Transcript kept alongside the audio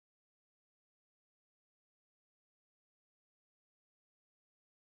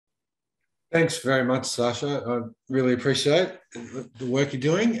Thanks very much, Sasha. I really appreciate the work you're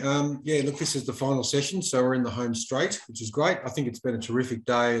doing. Yeah, look, this is the final session, so we're in the home straight, which is great. I think it's been a terrific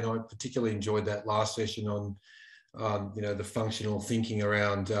day, and I particularly enjoyed that last session on, the functional thinking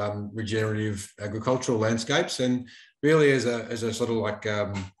around regenerative agricultural landscapes, and really as a sort of like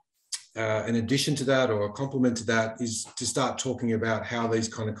an addition to that or a complement to that is to start talking about how these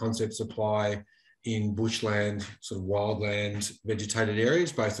kind of concepts apply in bushland, sort of wildland, vegetated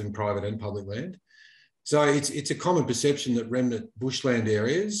areas, both in private and public land. So it's a common perception that remnant bushland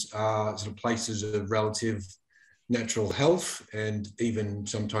areas are sort of places of relative natural health and even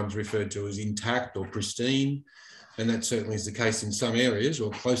sometimes referred to as intact or pristine. And that certainly is the case in some areas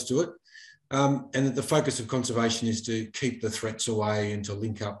or close to it. And that the focus of conservation is to keep the threats away and to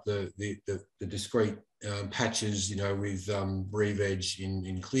link up the discrete patches, with re-veg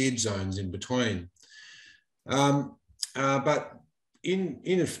in cleared zones in between. But in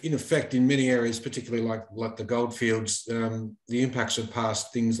effect, in many areas, particularly like the goldfields, the impacts of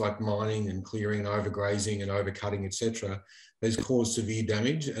past things like mining and clearing and overgrazing and overcutting, etc., has caused severe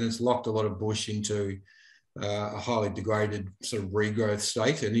damage, and it's locked a lot of bush into a highly degraded sort of regrowth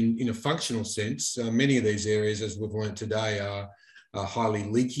state. And in a functional sense, many of these areas, as we've learned today, are highly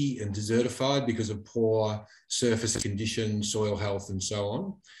leaky and desertified because of poor surface conditions, soil health, and so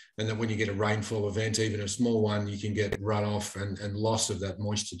on. And that when you get a rainfall event, even a small one, you can get runoff and loss of that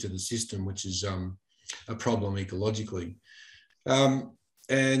moisture to the system, which is a problem ecologically.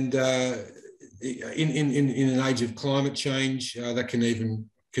 In an age of climate change, that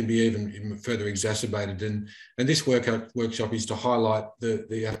can be even further exacerbated. And this workshop is to highlight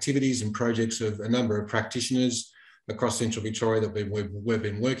the activities and projects of a number of practitioners across Central Victoria that we've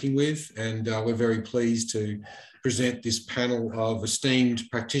been working with. And we're very pleased to present this panel of esteemed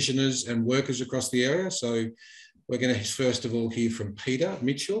practitioners and workers across the area. So we're going to first of all hear from Peter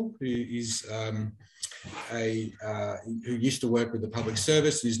Mitchell, who is who used to work with the public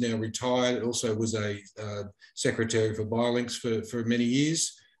service, is now retired, also was a secretary for Biolinks for many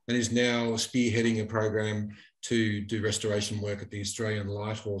years, and is now spearheading a program to do restoration work at the Australian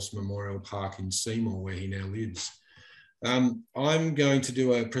Lighthorse Memorial Park in Seymour, where he now lives. I'm going to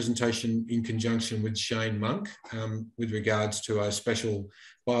do a presentation in conjunction with Shane Monk with regards to a special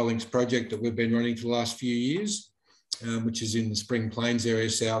Biolinks project that we've been running for the last few years, which is in the Spring Plains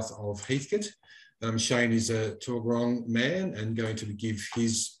area south of Heathcote. Shane is a Tuagrong man and going to give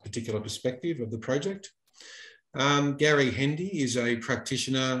his particular perspective of the project. Gary Hendy is a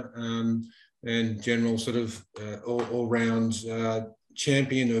practitioner and general sort of all-round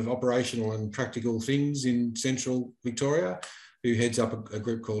champion of operational and practical things in Central Victoria, who heads up a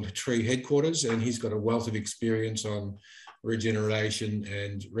group called Tree Headquarters, and he's got a wealth of experience on regeneration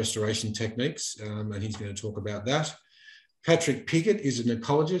and restoration techniques, and he's going to talk about that. Patrick Piggott is an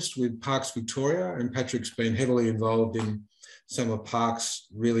ecologist with Parks Victoria, and Patrick's been heavily involved in some of Parks'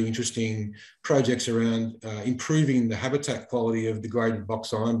 really interesting projects around improving the habitat quality of degraded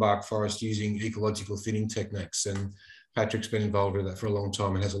box ironbark forest using ecological thinning techniques. And Patrick's been involved with that for a long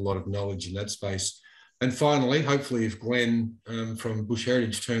time and has a lot of knowledge in that space. And finally, hopefully, if Glenn from Bush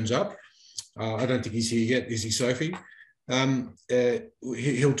Heritage turns up, I don't think he's here yet, is he, Sophie?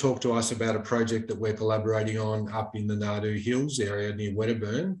 He'll talk to us about a project that we're collaborating on up in the Nadu Hills area near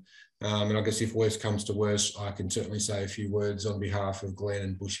Wedderburn. And I guess if worse comes to worse, I can certainly say a few words on behalf of Glenn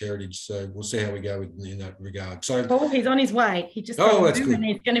and Bush Heritage. So we'll see how we go in that regard. So, Paul, he's on his way. He just that's good. And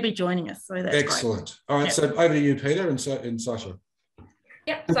he's going to be joining us. So that's excellent. Great. All right. Yep. So over to you, Peter and Sasha.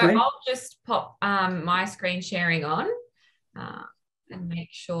 Yep. So I'll just pop my screen sharing on and make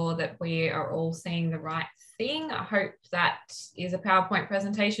sure that we are all seeing the right thing. I hope that is a PowerPoint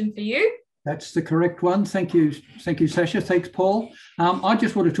presentation for you. That's the correct one. Thank you, Sasha. Thanks, Paul. I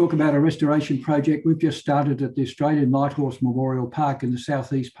just want to talk about a restoration project we've just started at the Australian Lighthorse Memorial Park in the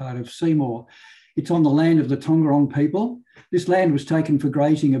southeast part of Seymour. It's on the land of the Tongarong people. This land was taken for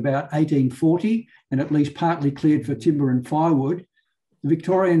grazing about 1840 and at least partly cleared for timber and firewood. The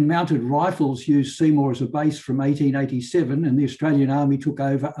Victorian Mounted Rifles used Seymour as a base from 1887, and the Australian Army took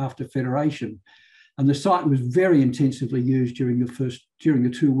over after Federation. And the site was very intensively used during the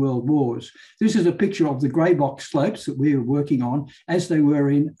two World Wars. This is a picture of the grey box slopes that we were working on as they were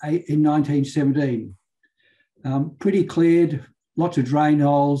in 1917. Pretty cleared, lots of drain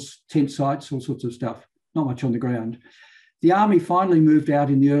holes, tent sites, all sorts of stuff, not much on the ground. The Army finally moved out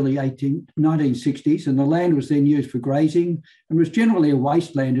in the early 1960s, and the land was then used for grazing and was generally a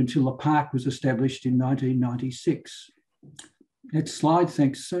wasteland until the park was established in 1996. Next slide,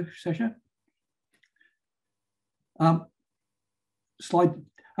 thanks, Sasha. Slide.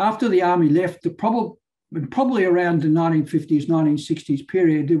 After the Army left, the probably around the 1950s, 1960s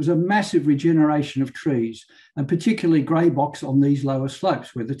period, there was a massive regeneration of trees, and particularly grey box on these lower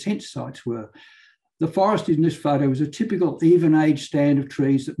slopes where the tent sites were. The forest in this photo is a typical even age stand of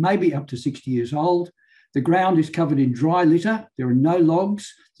trees that may be up to 60 years old. The ground is covered in dry litter. There are no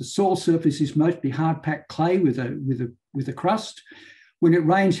logs. The soil surface is mostly hard-packed clay with a crust. When it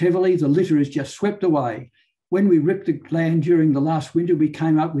rains heavily, the litter is just swept away. When we ripped the land during the last winter, we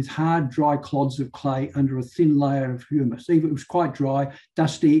came up with hard, dry clods of clay under a thin layer of humus. Even it was quite dry,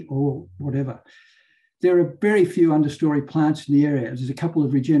 dusty, or whatever. There are very few understory plants in the area. There's a couple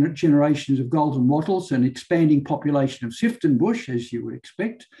of generations of golden wattles, an expanding population of sifton bush, as you would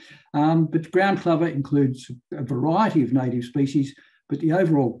expect. But ground cover includes a variety of native species, but the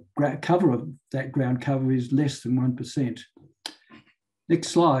overall cover of that ground cover is less than 1%. Next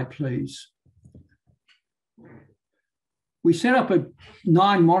slide, please. We set up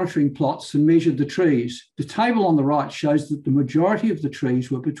 9 monitoring plots and measured the trees. The table on the right shows that the majority of the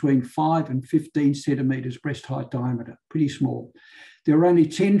trees were between 5 and 15 centimetres breast height diameter, pretty small. There were only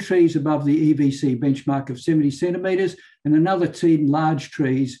 10 trees above the EVC benchmark of 70 centimetres and another 10 large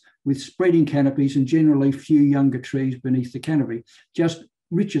trees with spreading canopies and generally few younger trees beneath the canopy, just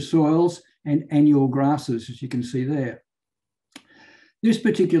richer soils and annual grasses, as you can see there. This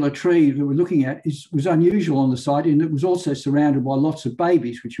particular tree that we're looking at was unusual on the site, and it was also surrounded by lots of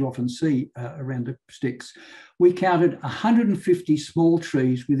babies, which you often see around the sticks. We counted 150 small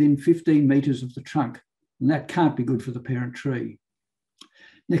trees within 15 metres of the trunk, and that can't be good for the parent tree.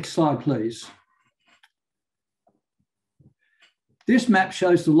 Next slide, please. This map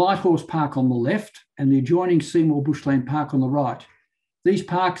shows the Lighthorse Park on the left and the adjoining Seymour Bushland Park on the right. These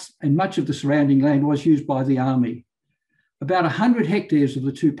parks and much of the surrounding land was used by the Army. About 100 hectares of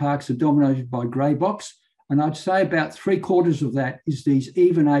the two parks are dominated by grey box, and I'd say about 3/4 of that is these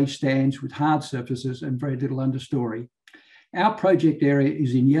even age stands with hard surfaces and very little understory. Our project area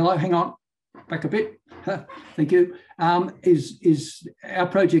is in yellow. Hang on, back a bit. Thank you. Our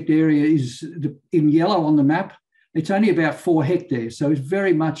project area is in yellow on the map. It's only about 4 hectares, so it's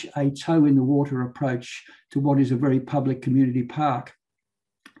very much a toe in the water approach to what is a very public community park.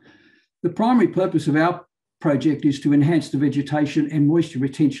 The primary purpose of our project is to enhance the vegetation and moisture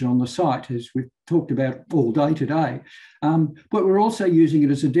retention on the site, as we've talked about all day today. But we're also using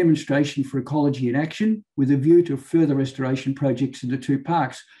it as a demonstration for ecology in action with a view to further restoration projects in the two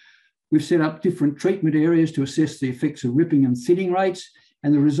parks. We've set up different treatment areas to assess the effects of ripping and thinning rates,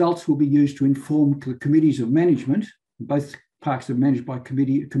 and the results will be used to inform the committees of management. Both parks are managed by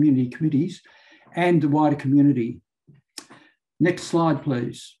community committees and the wider community. Next slide,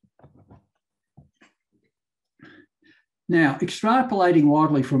 please. Now, extrapolating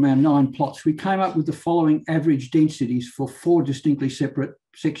widely from our 9 plots, we came up with the following average densities for 4 distinctly separate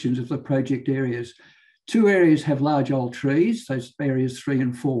sections of the project areas. 2 areas have large old trees, those areas 3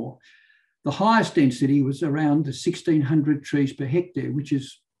 and 4. The highest density was around the 1,600 trees per hectare, which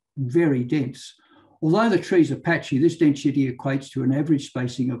is very dense. Although the trees are patchy, this density equates to an average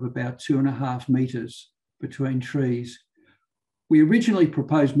spacing of about 2.5 metres between trees. We originally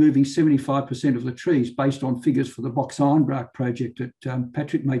proposed moving 75% of the trees based on figures for the box ironbark project that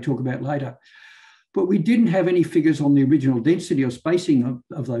Patrick may talk about later. But we didn't have any figures on the original density or spacing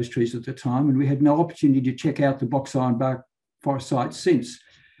of those trees at the time, and we had no opportunity to check out the box ironbark forest sites since.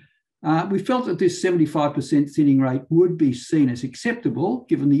 We felt that this 75% thinning rate would be seen as acceptable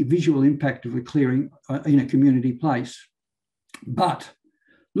given the visual impact of the clearing in a community place. But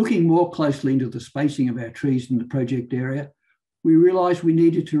looking more closely into the spacing of our trees in the project area, we realised we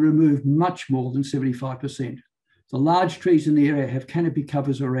needed to remove much more than 75%. The large trees in the area have canopy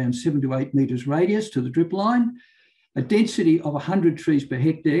covers around 7 to 8 metres radius to the drip line. A density of 100 trees per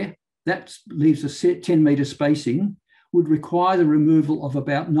hectare, that leaves a 10 metre spacing, would require the removal of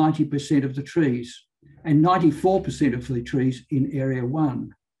about 90% of the trees and 94% of the trees in Area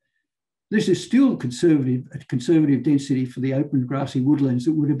 1. This is still a conservative density for the open grassy woodlands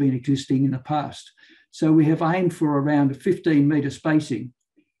that would have been existing in the past. So we have aimed for around a 15 metre spacing.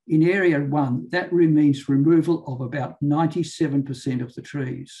 In Area 1, that means removal of about 97% of the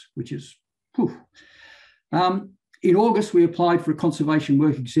trees, which is, whew. In August, we applied for a conservation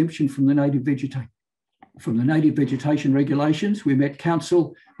work exemption from the native vegetation regulations. We met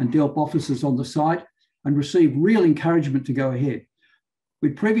council and DELP officers on the site and received real encouragement to go ahead.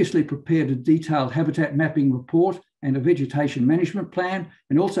 We'd previously prepared a detailed habitat mapping report and a vegetation management plan,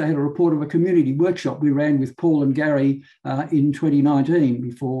 and also had a report of a community workshop we ran with Paul and Gary in 2019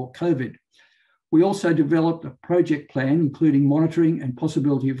 before COVID. We also developed a project plan, including monitoring and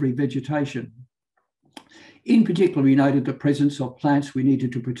possibility of revegetation. In particular, we noted the presence of plants we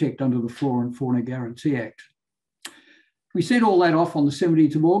needed to protect under the Flora and Fauna Guarantee Act. We sent all that off on the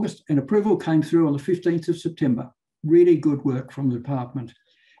 17th of August and approval came through on the 15th of September. Really good work from the department.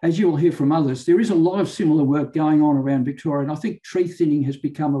 As you will hear from others, there is a lot of similar work going on around Victoria, and I think tree thinning has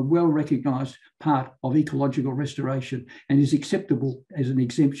become a well-recognised part of ecological restoration and is acceptable as an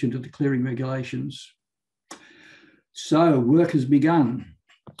exemption to the clearing regulations. So work has begun.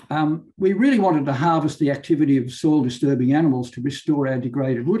 We really wanted to harvest the activity of soil-disturbing animals to restore our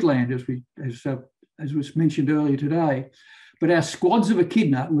degraded woodland, as was mentioned earlier today. But our squads of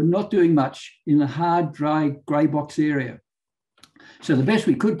echidna were not doing much in the hard, dry, grey box area. So the best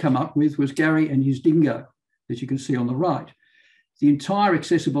we could come up with was Gary and his dingo, as you can see on the right. The entire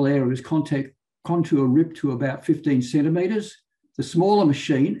accessible area was contour ripped to about 15 centimetres. The smaller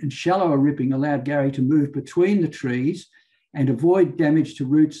machine and shallower ripping allowed Gary to move between the trees and avoid damage to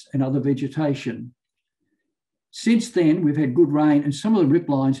roots and other vegetation. Since then, we've had good rain and some of the rip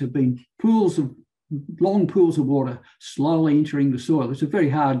lines have been long pools of water slowly entering the soil. It's a very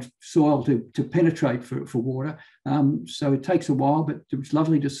hard soil to penetrate for water, so it takes a while, but it's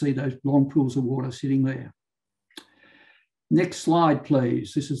lovely to see those long pools of water sitting there. Next slide,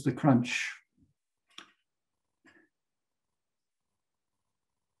 please. This is the crunch.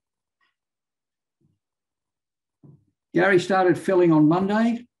 Gary started felling on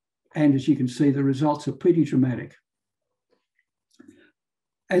Monday, and as you can see, the results are pretty dramatic.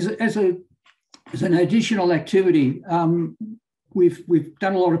 As an additional activity, we've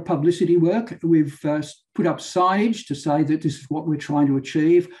done a lot of publicity work. We've put up signage to say that this is what we're trying to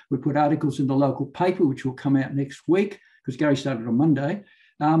achieve. We put articles in the local paper, which will come out next week, because Gary started on Monday.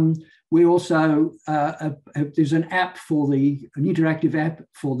 We also, there's an interactive app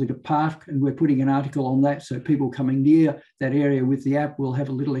for the park, and we're putting an article on that, so people coming near that area with the app will have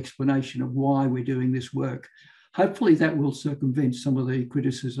a little explanation of why we're doing this work. Hopefully that will circumvent some of the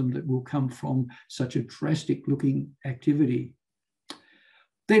criticism that will come from such a drastic looking activity.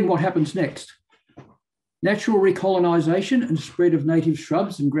 Then what happens next? Natural recolonisation and spread of native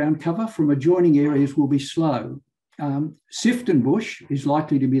shrubs and ground cover from adjoining areas will be slow. Sifton bush is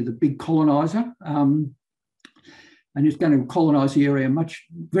likely to be the big coloniser, and it's going to colonise the area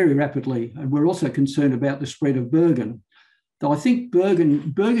very rapidly. And we're also concerned about the spread of burgon. Though I think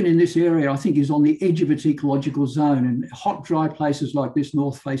burgon in this area, I think, is on the edge of its ecological zone, and hot, dry places like this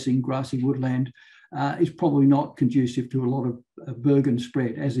north-facing grassy woodland is probably not conducive to a lot of burgon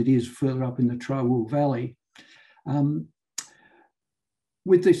spread, as it is further up in the Trawool Valley.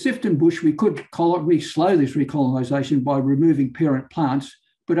 With the Sifton bush, we could slow this recolonisation by removing parent plants,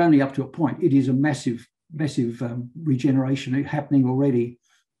 but only up to a point. It is a massive regeneration happening already.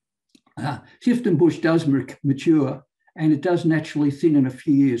 Sifton bush does mature, and it does naturally thin in a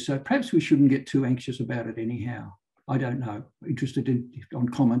few years. So perhaps we shouldn't get too anxious about it anyhow. I don't know. Interested on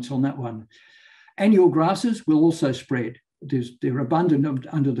comments on that one. Annual grasses will also spread. They're abundant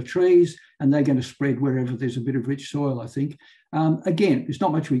under the trees, and they're going to spread wherever there's a bit of rich soil, I think. Again, there's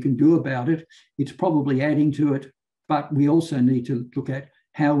not much we can do about it. It's probably adding to it, but we also need to look at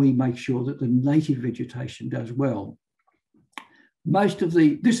how we make sure that the native vegetation does well.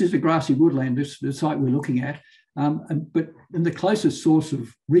 This is a grassy woodland, the site we're looking at, but the closest source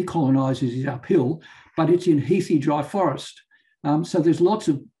of recolonisers is uphill, but it's in heathy dry forest. So there's lots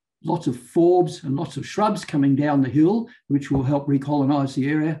of forbs and lots of shrubs coming down the hill, which will help recolonise the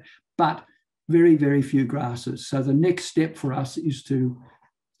area, but very, very few grasses. So the next step for us is to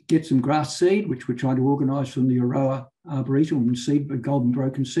get some grass seed, which we're trying to organise from the Aroa Arboretum and Golden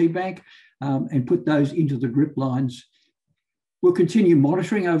Broken Seed Bank, and put those into the drip lines. We'll continue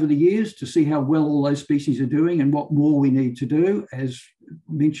monitoring over the years to see how well all those species are doing and what more we need to do, as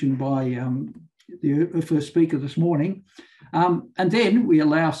mentioned by the first speaker this morning. And then we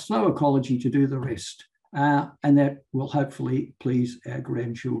allow slow ecology to do the rest. And that will hopefully please our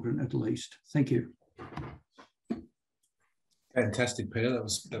grandchildren at least. Thank you. Fantastic, Peter.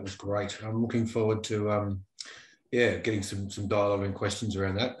 That was great. I'm looking forward to getting some dialogue and questions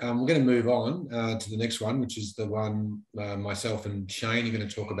around that. We're going to move on to the next one, which is the one myself and Shane are going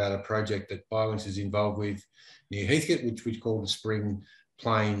to talk about, a project that BioLinks is involved with near Heathcote, which we call the Spring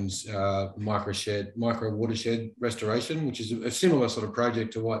Plains micro watershed restoration, which is a similar sort of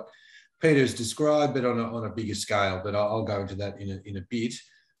project to what Peter's described, but on a bigger scale. But I'll go into that in a bit.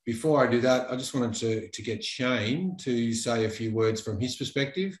 Before I do that, I just wanted to get Shane to say a few words from his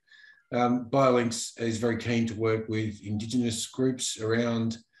perspective. BioLinks is very keen to work with Indigenous groups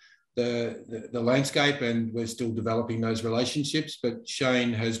around the landscape, and we're still developing those relationships. But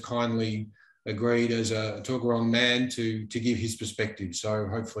Shane has kindly agreed as a Torgorong man to give his perspective. So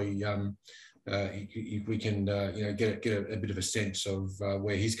hopefully we can get a bit of a sense of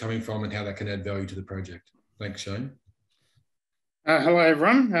where he's coming from and how that can add value to the project. Thanks, Shane. Hello,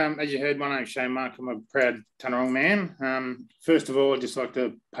 everyone. As you heard, my name's Shane Mark. I'm a proud Tanarong man. First of all, I'd just like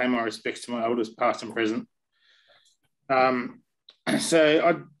to pay my respects to my elders, past and present. So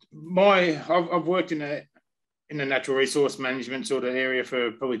I've worked in the natural resource management sort of area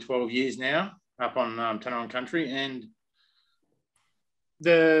for probably 12 years now, up on Tanarong country, and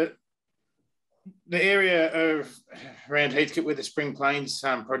the area of around Heathcote where the Spring Plains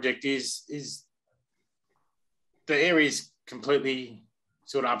project is the area is completely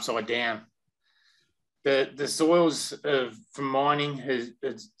sort of upside down. The soils from mining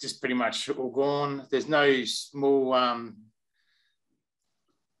is just pretty much all gone. There's no small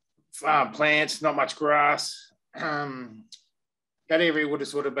plants, not much grass. That area would have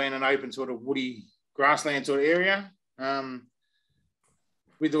sort of been an open sort of woody grassland sort of area.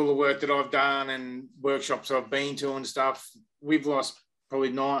 With all the work that I've done and workshops I've been to and stuff, we've lost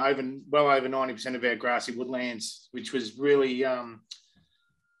probably well over 90% of our grassy woodlands, which was really a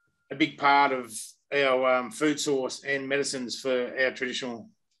big part of our food source and medicines for our traditional,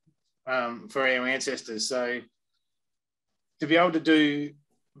 for our ancestors. So to be able to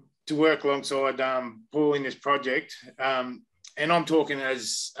work alongside Paul in this project, and I'm talking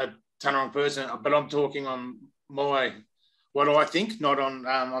as a Tanarong person, but I'm talking on what I think, not on,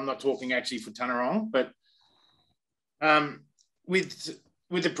 I'm not talking actually for Tanarong, but with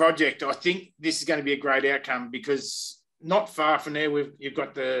the project, I think this is going to be a great outcome, because not far from there, you've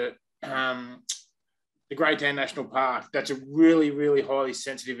got the Greytown National Park. That's a really, really highly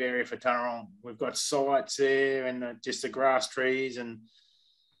sensitive area for Tanarong. We've got sites there and just the grass trees and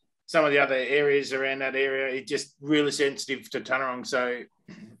some of the other areas around that area. It's just really sensitive to Tanarong. So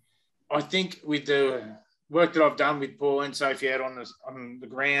I think with the work that I've done with Paul and Sophie out on the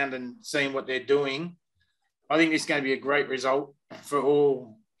ground and seeing what they're doing, I think this is going to be a great result for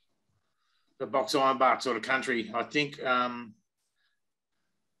all the box ironbark sort of country. I think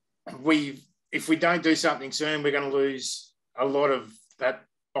if we don't do something soon, we're going to lose a lot of that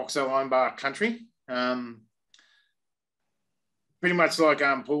box ironbark country. Pretty much like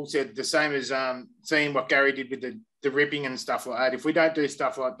Paul said, the same as seeing what Gary did with the ripping and stuff like that. If we don't do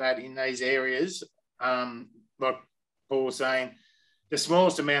stuff like that in these areas, like Paul was saying, the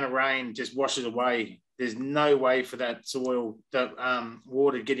smallest amount of rain just washes away. There's no way for that soil, that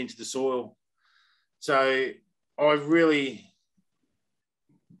water to get into the soil. So I really,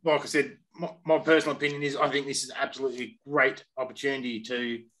 like I said, my personal opinion is I think this is absolutely a great opportunity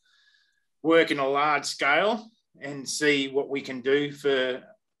to work in a large scale and see what we can do for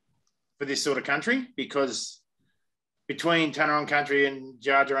this sort of country, because between Tanarong country and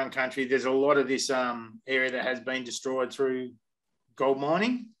Dja Dja country, there's a lot of this area that has been destroyed through gold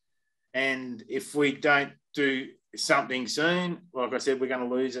mining. And if we don't do something soon, like I said, we're going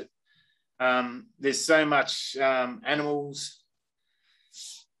to lose it. There's so much animals,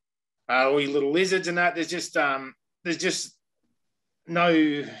 all your little lizards and that. There's just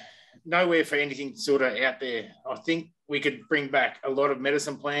nowhere for anything sort of out there. I think we could bring back a lot of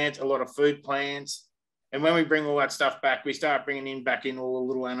medicine plants, a lot of food plants. And when we bring all that stuff back, we start bringing back in all the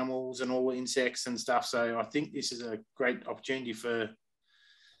little animals and all the insects and stuff. So I think this is a great opportunity for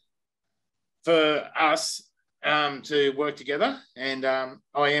us to work together. And I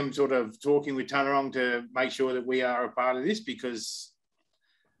am sort of talking with Tanarong to make sure that we are a part of this, because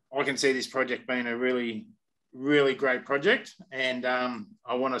I can see this project being a really, really great project. And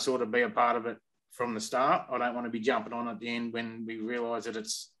I want to sort of be a part of it from the start. I don't want to be jumping on at the end when we realise that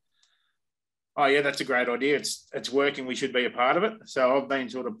it's, oh yeah, that's a great idea. It's working. We should be a part of it. So I've been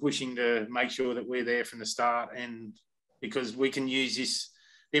sort of pushing to make sure that we're there from the start, and because we can use this,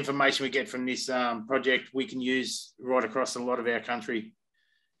 the information we get from this project, we can use right across a lot of our country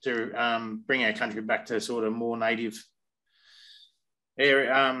to bring our country back to sort of more native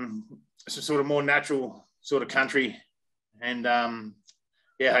area, sort of more natural sort of country, and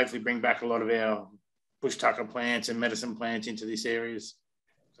yeah, hopefully bring back a lot of our bush tucker plants and medicine plants into these areas.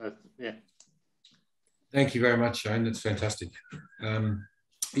 So yeah. Thank you very much, Shane. That's fantastic.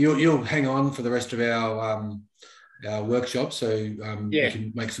 You'll hang on for the rest of our workshop, so yeah, you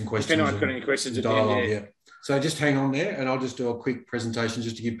can make some questions. If anyone's got any questions at the end, yeah. So just hang on there, and I'll just do a quick presentation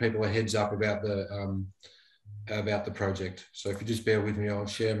just to give people a heads up about the project. So if you just bear with me, I'll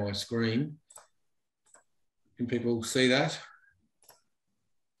share my screen. Can people see that?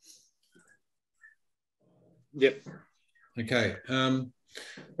 Yep. Okay.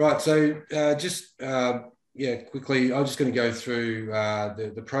 Right. So yeah, quickly, I'm just going to go through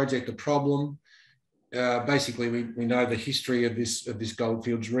the project, the problem. basically we know the history of this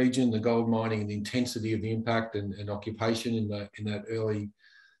goldfields region, the gold mining, and the intensity of the impact and occupation in that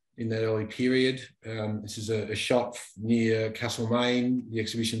early period. This is a shot near Castlemaine, the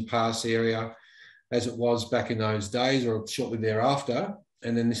Exhibition Pass area, as it was back in those days or shortly thereafter.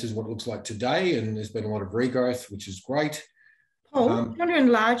 And then this is what it looks like today. And there's been a lot of regrowth, which is great. Paul, do you want to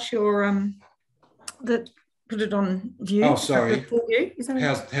enlarge your, put it on view? Oh, sorry. Full view? Is that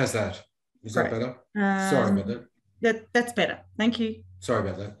how's that? Is that better? Sorry about that. That's better. Thank you. Sorry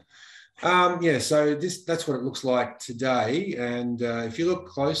about that. Yeah, so that's what it looks like today. And if you look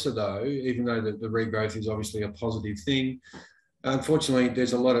closer, though, even though the regrowth is obviously a positive thing, unfortunately,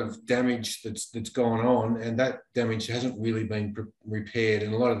 there's a lot of damage that's gone on, and that damage hasn't really been repaired.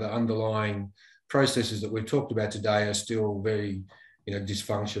 And a lot of the underlying processes that we've talked about today are still very,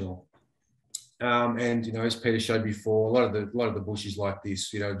 dysfunctional. And as Peter showed before, a lot of the bush is like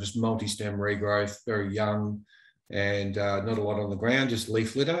this. Just multi-stem regrowth, very young, and not a lot on the ground, just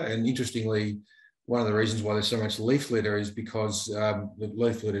leaf litter. And interestingly, one of the reasons why there's so much leaf litter is because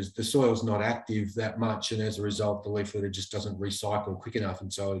the soil's not active that much, and as a result, the leaf litter just doesn't recycle quick enough,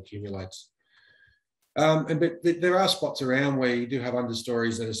 and so it accumulates. But there are spots around where you do have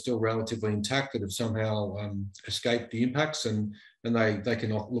understories that are still relatively intact, that have somehow escaped the impacts, and they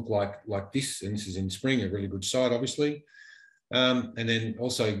can look like this. And this is in spring, a really good site, obviously. And then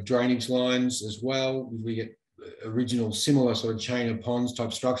also drainage lines as well. We get original similar sort of chain of ponds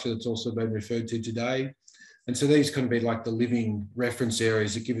type structure that's also been referred to today. And so these can be like the living reference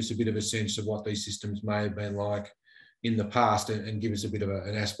areas that give us a bit of a sense of what these systems may have been like in the past, and give us a bit of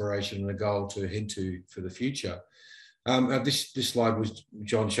an aspiration and a goal to head to for the future. This slide was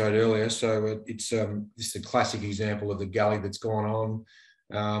John showed earlier, so this is a classic example of the gully that's gone on,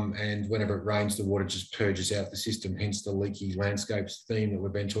 and whenever it rains, the water just purges out the system, hence the leaky landscapes theme that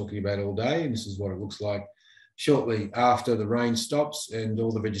we've been talking about all day. And this is what it looks like shortly after the rain stops and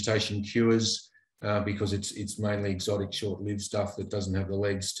all the vegetation cures, because it's mainly exotic, short-lived stuff that doesn't have the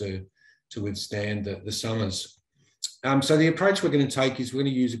legs to withstand the summers. So the approach we're going to take is we're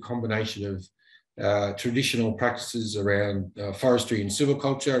going to use a combination of traditional practices around forestry and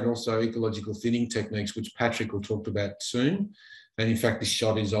silviculture, and also ecological thinning techniques, which Patrick will talk about soon. And in fact, this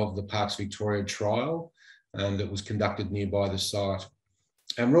shot is of the Parks Victoria trial that was conducted nearby the site.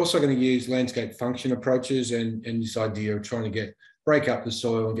 And we're also going to use landscape function approaches and this idea of trying to break up the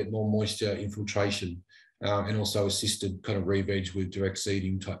soil and get more moisture infiltration, and also assisted kind of re-veg with direct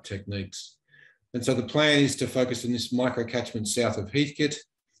seeding type techniques. And so the plan is to focus on this micro catchment south of Heathcote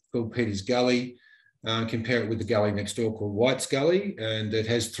called Peter's Gully, compare it with the gully next door called White's Gully. And it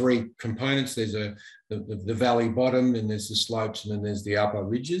has three components. There's the valley bottom, and there's the slopes, and then there's the upper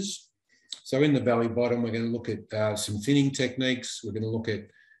ridges. So in the valley bottom, we're going to look at some thinning techniques. We're going to look at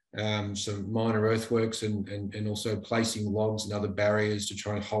some minor earthworks and also placing logs and other barriers to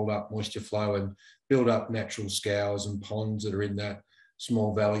try and hold up moisture flow and build up natural scours and ponds that are in that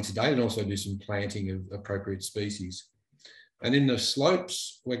small valley today, and also do some planting of appropriate species. And in the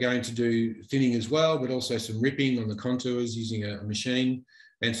slopes, we're going to do thinning as well, but also some ripping on the contours using a machine,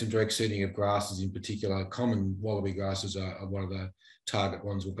 and some direct seeding of grasses in particular. Common wallaby grasses are one of the target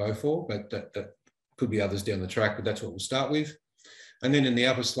ones we'll go for, but that could be others down the track, but that's what we'll start with. And then in the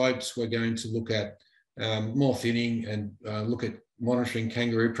upper slopes, we're going to look at more thinning and look at monitoring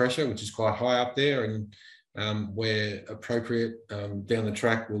kangaroo pressure, which is quite high up there, and where appropriate down the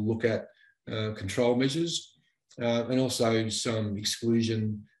track, we'll look at control measures and also some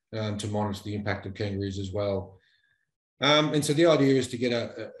exclusion to monitor the impact of kangaroos as well. And so the idea is to get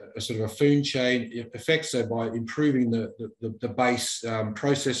a sort of a food chain effect. So by improving the base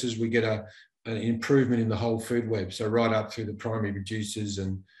processes, we get an improvement in the whole food web. So right up through the primary producers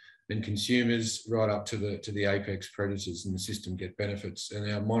and consumers, right up to the apex predators, and the system get benefits.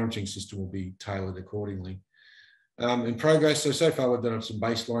 And our monitoring system will be tailored accordingly. In progress, so far we've done some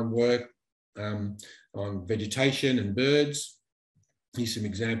baseline work on vegetation and birds. Here's some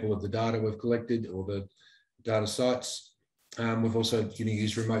example of the data we've collected, or the data sites. We've also going to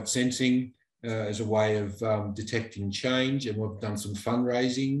use remote sensing as a way of detecting change, and we've done some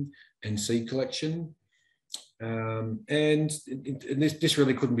fundraising and seed collection. And this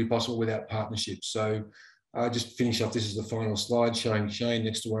really couldn't be possible without partnerships. So I just finish up, this is the final slide showing Shane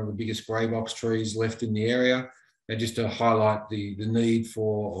next to one of the biggest grey box trees left in the area, and just to highlight the need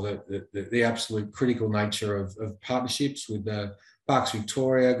for, or the absolute critical nature of partnerships with the Parks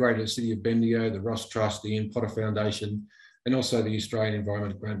Victoria, Greater City of Bendigo, the Ross Trust, the Ian Potter Foundation, and also the Australian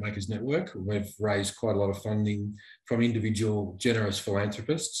Environment Grantmakers Network. We've raised quite a lot of funding from individual generous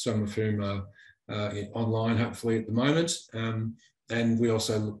philanthropists, some of whom are online hopefully at the moment. And And we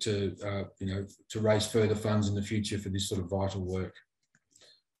also look to, to raise further funds in the future for this sort of vital work.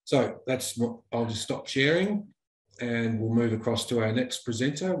 So that's what I'll just stop sharing and we'll move across to our next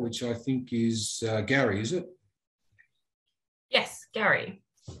presenter, which I think is Gary, is it? Yes, Gary.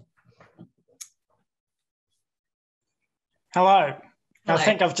 Hello. Hello. I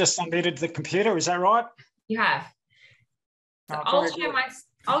think I've just unmuted the computer. Is that right? You have. So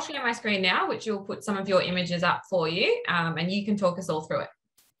I'll share my screen now, which will put some of your images up for you, and you can talk us all through it.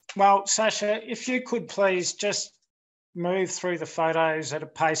 Well, Sasha, if you could please just move through the photos at a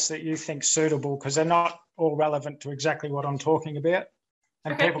pace that you think suitable, because they're not all relevant to exactly what I'm talking about,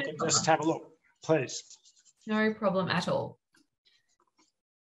 and okay, people can just have a look, please. No problem at all.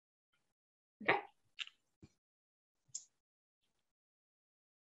 Okay.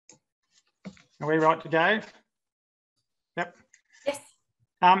 Are we right to go? Yep. Yes.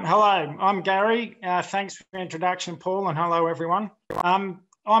 Hello, I'm Gary. Thanks for the introduction, Paul, and hello, everyone.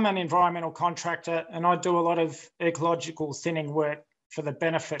 I'm an environmental contractor and I do a lot of ecological thinning work for the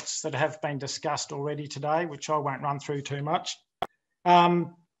benefits that have been discussed already today, which I won't run through too much.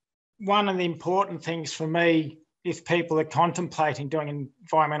 One of the important things for me, if people are contemplating doing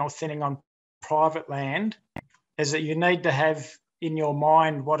environmental thinning on private land, is that you need to have in your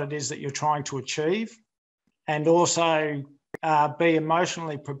mind what it is that you're trying to achieve, and also be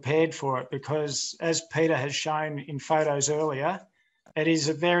emotionally prepared for it, because as Peter has shown in photos earlier, it is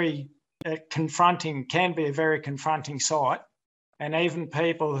a very can be a very confronting sight. And even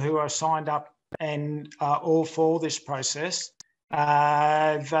people who are signed up and are all for this process,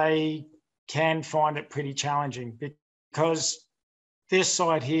 they can find it pretty challenging, because this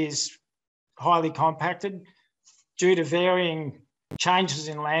site here is highly compacted due to varying changes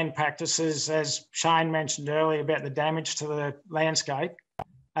in land practices, as Shane mentioned earlier about the damage to the landscape.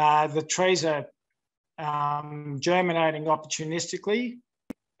 The trees are germinating opportunistically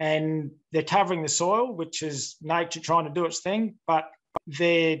and they're covering the soil, which is nature trying to do its thing, but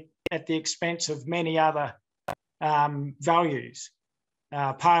they're at the expense of many other values.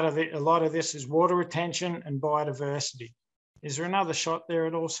 Part of it, a lot of this is water retention and biodiversity. Is there another shot there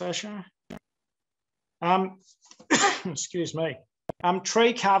at all, Sasha? Excuse me.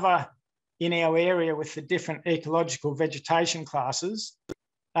 Tree cover in our area with the different ecological vegetation classes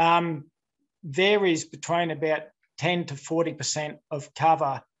varies between about 10 to 40% of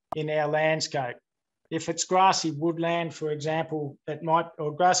cover in our landscape. If it's grassy woodland, for example,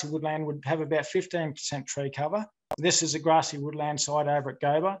 grassy woodland would have about 15% tree cover. This is a grassy woodland site over at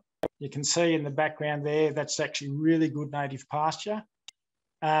Goba. You can see in the background there, that's actually really good native pasture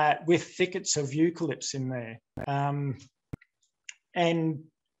with thickets of eucalypts in there. And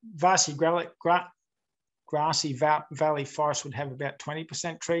grassy valley forest would have about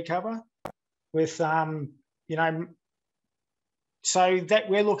 20% tree cover with, so that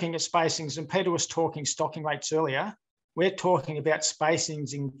we're looking at spacings, and Peter was talking stocking rates earlier. We're talking about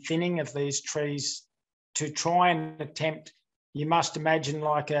spacings in thinning of these trees to try and attempt, you must imagine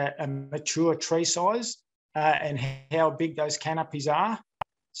like a mature tree size and how big those canopies are.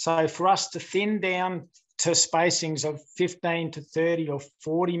 So for us to thin down to spacings of 15 to 30 or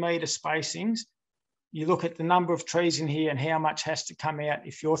 40 metre spacings, you look at the number of trees in here and how much has to come out.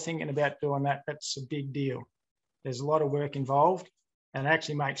 If you're thinking about doing that, that's a big deal. There's a lot of work involved and it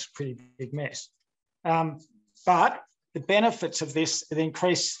actually makes a pretty big mess. But the benefits of this, it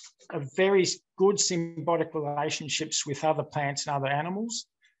increase a very good symbiotic relationships with other plants and other animals.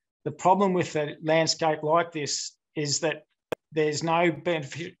 The problem with a landscape like this is that there's no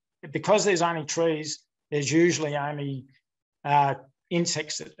benefit, because there's only trees, there's usually only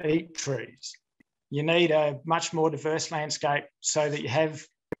insects that eat trees. You need a much more diverse landscape so that you have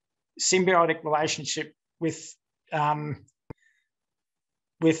symbiotic relationship with other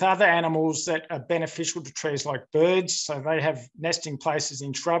animals that are beneficial to trees, like birds. So they have nesting places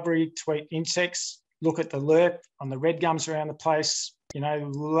in shrubbery to eat insects. Look at the lerp on the red gums around the place,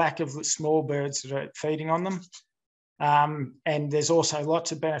 lack of small birds that are feeding on them. And there's also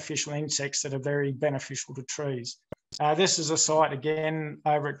lots of beneficial insects that are very beneficial to trees. This is a site again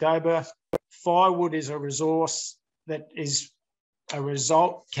over at Goba. Firewood is a resource that is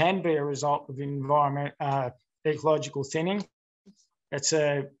can be a result of ecological thinning. It's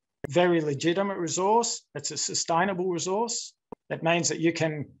a very legitimate resource. It's a sustainable resource. That means that you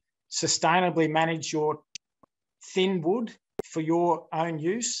can sustainably manage your thin wood for your own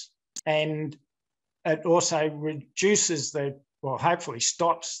use, and it also reduces hopefully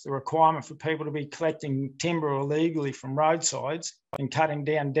stops the requirement for people to be collecting timber illegally from roadsides and cutting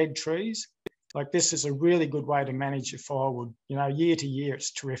down dead trees. Like, this is a really good way to manage your firewood. Year to year,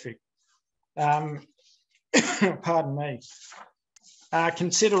 it's terrific. Pardon me.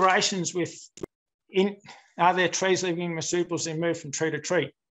 Considerations with, are there trees living in marsupials that move from tree to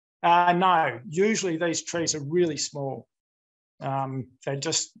tree? No, usually these trees are really small. They're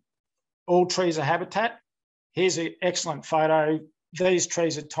just, all trees are habitat. Here's an excellent photo. These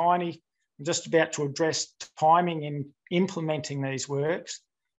trees are tiny. I'm just about to address timing in implementing these works.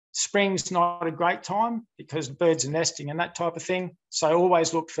 Spring's not a great time because birds are nesting and that type of thing. So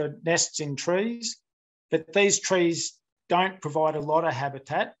always look for nests in trees. But these trees don't provide a lot of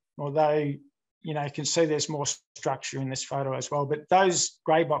habitat, although, you know, you can see there's more structure in this photo as well. But those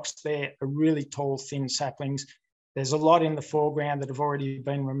grey box there are really tall, thin saplings. There's a lot in the foreground that have already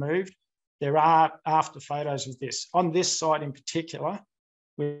been removed. There are after photos of this. On this site in particular,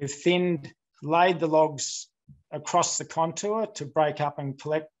 we've laid the logs across the contour to break up and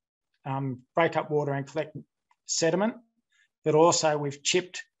collect, break up water and collect sediment. But also we've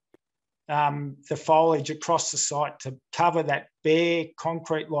chipped the foliage across the site to cover that bare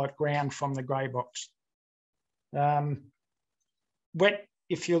concrete-like ground from the grey box.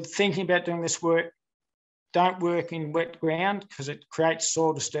 If you're thinking about doing this work, don't work in wet ground because it creates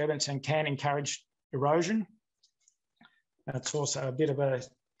soil disturbance and can encourage erosion. That's also a bit of a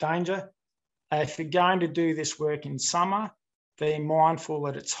danger. If you're going to do this work in summer, be mindful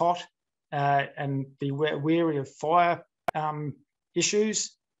that it's hot and be wary of fire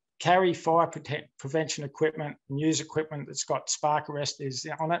issues. Carry fire prevention equipment and use equipment that's got spark arresters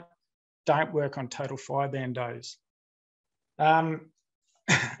on it. Don't work on total fire bandos.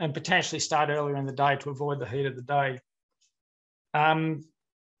 And potentially start earlier in the day to avoid the heat of the day.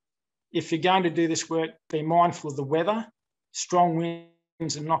 If you're going to do this work, be mindful of the weather. Strong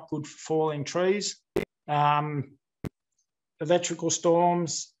winds are not good for falling trees. Electrical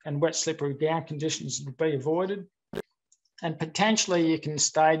storms and wet, slippery ground conditions would be avoided. And potentially you can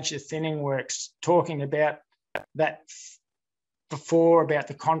stage your thinning works, talking about that before, about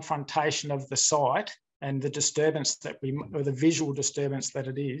the confrontation of the site and the disturbance that or the visual disturbance that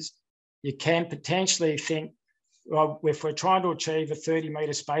it is. You can potentially think, well, if we're trying to achieve a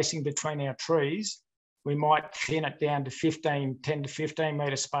 30-metre spacing between our trees, we might thin it down to 10 to 15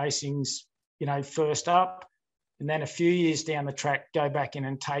 metre spacings, you know, first up, and then a few years down the track, go back in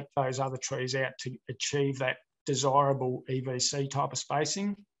and take those other trees out to achieve that desirable EVC type of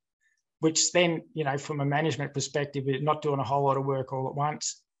spacing, which then, you know, from a management perspective, you're not doing a whole lot of work all at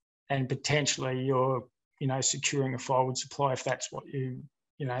once, and potentially you're, you know, securing a firewood supply if that's what you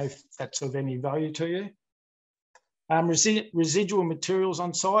know, if that's of any value to you. Residual materials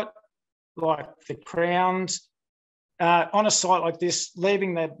on site, like the crowns. On a site like this,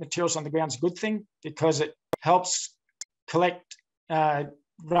 leaving the materials on the ground is a good thing because it helps collect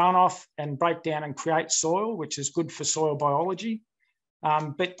runoff and break down and create soil, which is good for soil biology.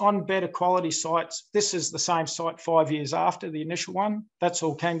 But on better quality sites, this is the same site 5 years after the initial one. That's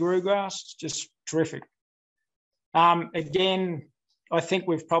all kangaroo grass, just terrific. Again, I think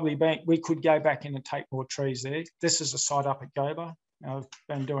we could go back in and take more trees there. This is a site up at Goba. I've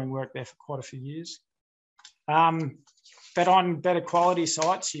been doing work there for quite a few years. But on better quality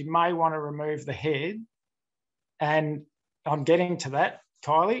sites, you may want to remove the head. And I'm getting to that,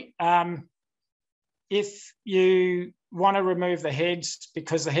 Kylie. If you want to remove the heads,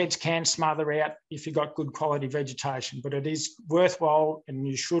 because the heads can smother out if you've got good quality vegetation, but it is worthwhile and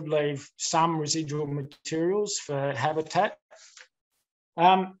you should leave some residual materials for habitat.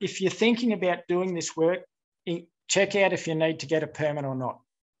 If you're thinking about doing this work, check out if you need to get a permit or not.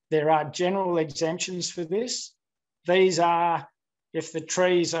 There are general exemptions for this. These are if the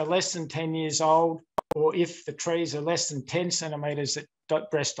trees are less than 10 years old, or if the trees are less than 10 centimetres at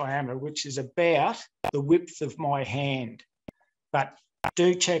breast diameter, which is about the width of my hand. But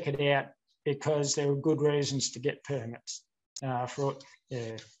do check it out because there are good reasons to get permits for it.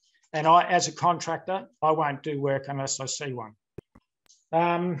 Yeah. And I, as a contractor, I won't do work unless I see one.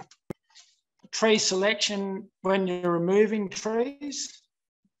 Tree selection when you're removing trees.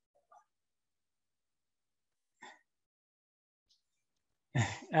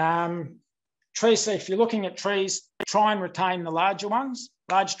 Trees, if you're looking at trees, try and retain the larger ones.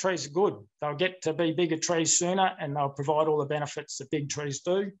 Large trees are good. They'll get to be bigger trees sooner and they'll provide all the benefits that big trees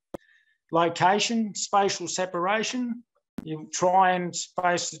do. Location, spatial separation. You try and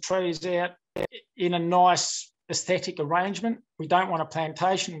space the trees out in a nice aesthetic arrangement. We don't want a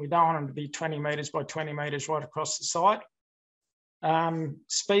plantation. We don't want them to be 20 metres by 20 metres right across the site.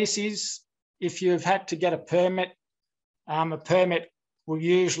 Species, if you've had to get a permit will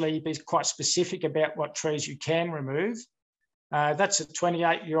usually be quite specific about what trees you can remove. That's a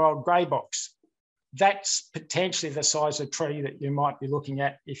 28-year-old grey box. That's potentially the size of tree that you might be looking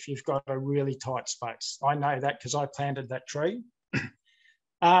at if you've got a really tight space. I know that because I planted that tree.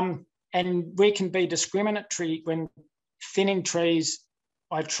 And we can be discriminatory when thinning trees.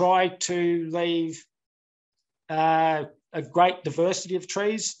 I try to leave a great diversity of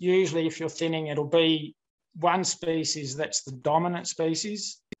trees. Usually if you're thinning, it'll be one species that's the dominant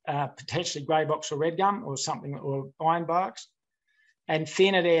species, potentially grey box or red gum or something, or ironbarks, and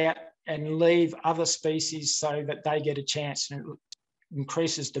thin it out and leave other species so that they get a chance, and it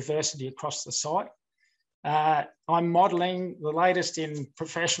increases diversity across the site. I'm modelling the latest in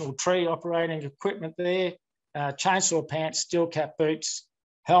professional tree operating equipment there, chainsaw pants, steel cap boots,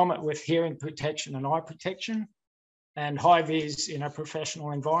 helmet with hearing protection and eye protection, and high vis in a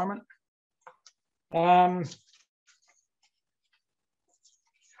professional environment.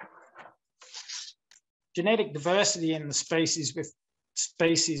 Genetic diversity in the species with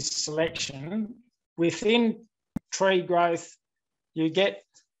species selection. Within tree growth, you get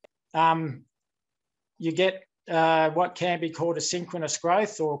what can be called a synchronous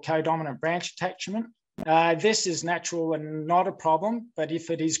growth or codominant branch attachment. This is natural and not a problem, but if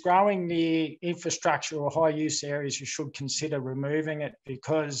it is growing near infrastructure or high use areas, you should consider removing it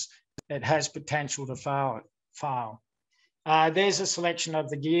because it has potential to fail. There's a selection of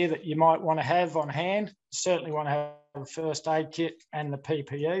the gear that you might want to have on hand. You certainly want to have a first aid kit and the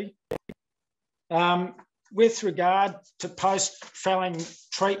PPE. With regard to post-felling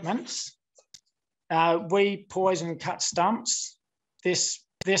treatments, we poison cut stumps. This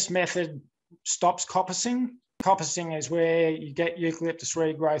method stops coppicing. Coppicing is where you get eucalyptus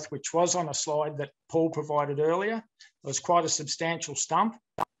regrowth, which was on a slide that Paul provided earlier. It was quite a substantial stump.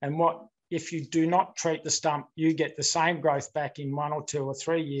 And if you do not treat the stump, you get the same growth back in 1 or 2 or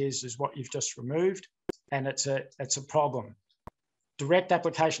 3 years as what you've just removed. And it's a problem. Direct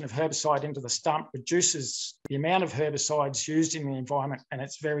application of herbicide into the stump reduces the amount of herbicides used in the environment, and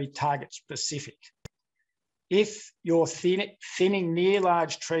it's very target specific. If you're thinning near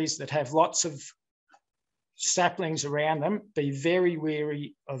large trees that have lots of saplings around them, be very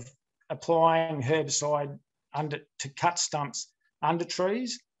wary of applying herbicide to cut stumps under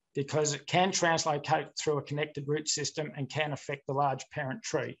trees, because it can translocate through a connected root system and can affect the large parent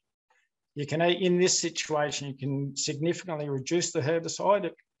tree. You can, in this situation, you can significantly reduce the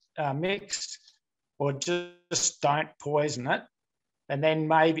herbicide mix, or just don't poison it, and then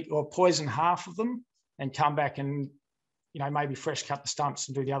or poison half of them and come back and, maybe fresh cut the stumps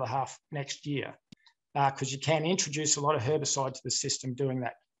and do the other half next year, because you can introduce a lot of herbicide to the system doing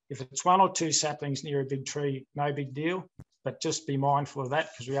that. If it's 1 or 2 saplings near a big tree, no big deal, but just be mindful of that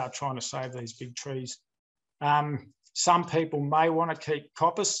because we are trying to save these big trees. Some people may want to keep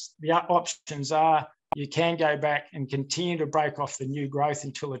coppice. The options are you can go back and continue to break off the new growth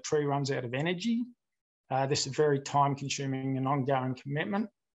until a tree runs out of energy. This is very time-consuming and ongoing commitment.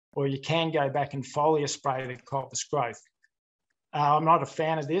 Or you can go back and foliar spray the coppice growth. I'm not a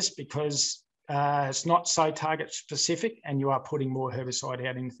fan of this because it's not so target-specific and you are putting more herbicide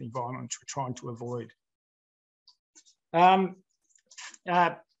out into the environment, which we're trying to avoid.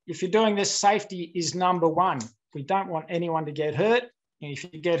 If you're doing this, safety is number one. We don't want anyone to get hurt. And if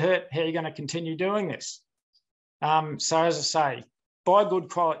you get hurt, how are you going to continue doing this? So as I say, buy good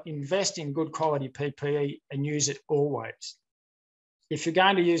quality, invest in good quality PPE and use it always. If you're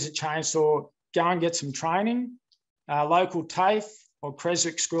going to use a chainsaw, go and get some training. Local TAFE or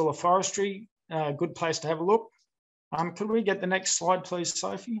Creswick School of Forestry, a good place to have a look. Could we get the next slide, please,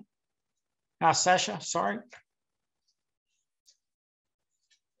 Sophie? Sasha, sorry.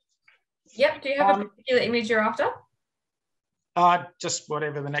 Yep, do you have a particular image you're after? Just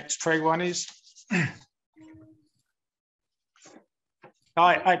whatever the next tree one is.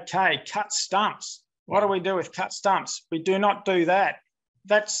 Okay, cut stumps. What do we do with cut stumps? We do not do that.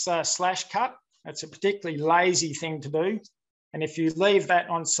 That's slash cut. That's a particularly lazy thing to do. And if you leave that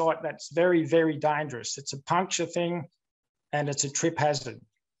on site, that's very, very dangerous. It's a puncture thing and it's a trip hazard.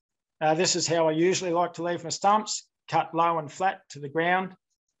 This is how I usually like to leave my stumps, cut low and flat to the ground,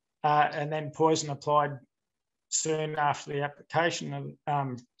 and then poison applied soon after the application,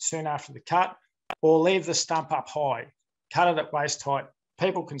 soon after the cut, or leave the stump up high, cut it at waist height.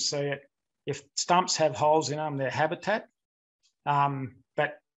 People can see it. If stumps have holes in them, they're habitat.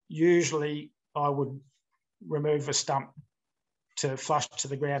 But usually I would remove a stump to flush to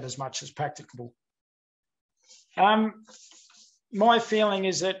the ground as much as practicable. My feeling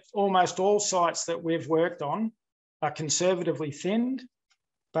is that almost all sites that we've worked on are conservatively thinned,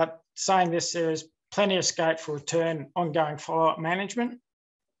 but saying this, there is plenty of scope for return, ongoing follow-up management.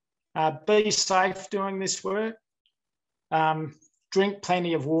 Be safe doing this work. Drink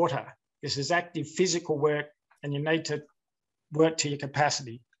plenty of water. This is active physical work and you need to work to your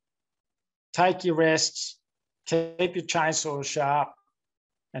capacity. Take your rests, keep your chainsaw sharp,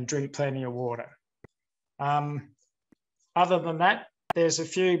 and drink plenty of water. Other than that, there's a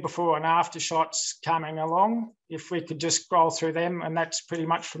few before and after shots coming along. If we could just scroll through them, and that's pretty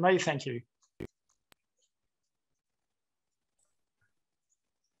much for me. Thank you.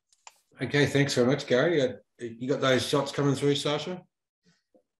 Okay, thanks very much, Gary. You got those shots coming through, Sasha?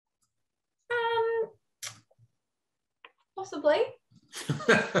 Possibly.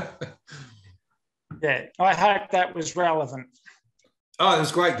 Yeah, I hope that was relevant. Oh, it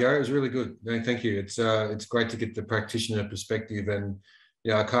was great, Gary. It was really good. No, thank you. It's great to get the practitioner perspective, and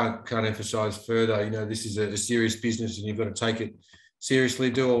I can't emphasize further. This is a serious business, and you've got to take it seriously.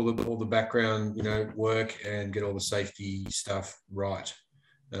 Do all the background, work, and get all the safety stuff right.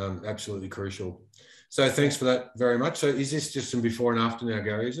 Absolutely crucial. So thanks for that very much. So is this just some before and after now,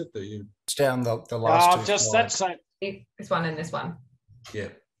 Gary? Is it that you? It's down the last two just slides. that's This one and this one. Yeah.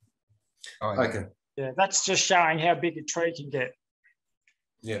 Oh, yeah. Okay. Yeah, that's just showing how big a tree can get.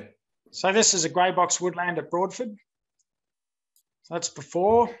 Yeah. So this is a grey box woodland at Broadford. So that's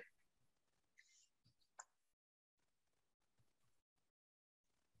before.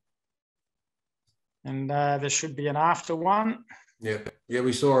 And there should be an after one. Yeah. Yeah,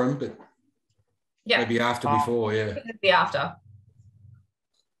 we saw him, but maybe after before, yeah. This is the after.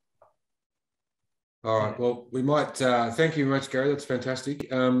 All right. Well, we might thank you very much, Gary. That's fantastic.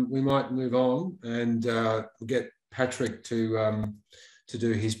 We might move on and get Patrick to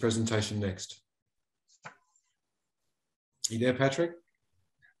do his presentation next. You there, Patrick?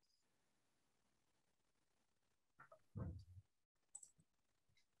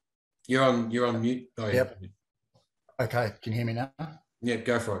 You're on mute. Oh, yeah. Yep. Okay, can you hear me now? Yeah,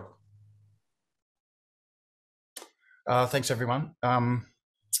 go for it. Thanks, everyone. I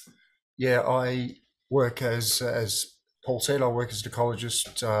work as Paul said, I work as an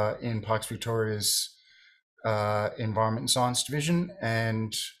ecologist in Parks Victoria's Environment and Science Division,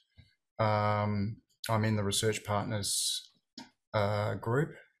 and I'm in the Research Partners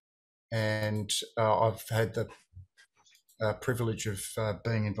group, and I've had the privilege of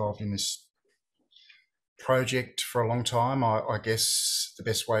being involved in this project for a long time. I guess the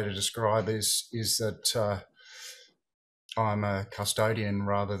best way to describe is that I'm a custodian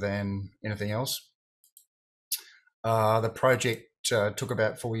rather than anything else. The project took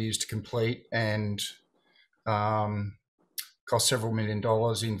about 4 years to complete and cost several $1 million,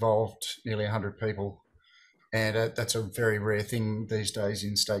 involved nearly 100 people. And that's a very rare thing these days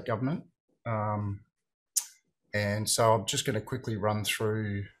in state government. And so I'm just going to quickly run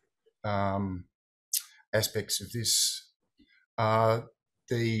through aspects of this.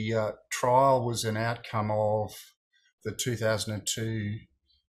 The trial was an outcome of the 2002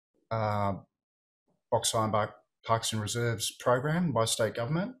 Box Ironbark Parks and Reserves program by state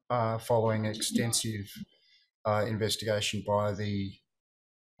government, following extensive investigation by the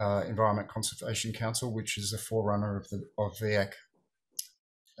Environment Conservation Council, which is the forerunner of VEAC.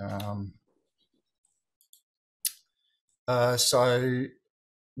 So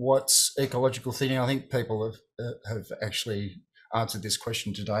what's ecological thinning? I think people have actually answered this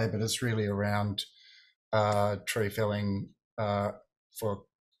question today, but it's really around tree felling for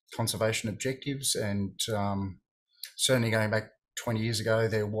conservation objectives. And certainly going back 20 years ago,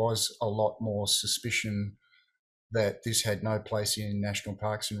 there was a lot more suspicion that this had no place in national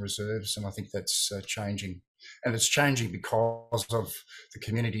parks and reserves, and I think that's changing. And it's changing because of the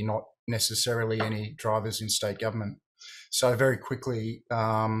community, not necessarily any drivers in state government. So very quickly,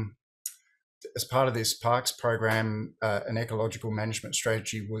 as part of this parks program, an ecological management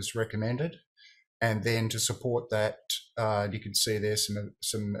strategy was recommended. And then to support that, you can see there's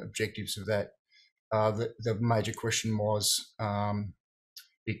some objectives of that. The major question was,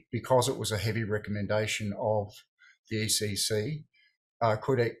 because it was a heavy recommendation of the ECC,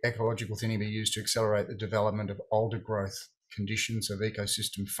 could ecological thinning be used to accelerate the development of older growth conditions of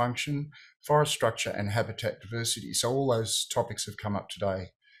ecosystem function, forest structure and habitat diversity? So all those topics have come up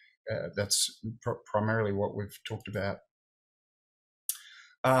today. That's primarily what we've talked about.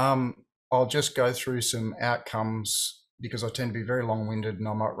 I'll just go through some outcomes because I tend to be very long-winded and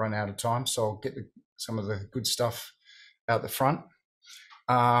I might run out of time. So I'll get some of the good stuff out the front.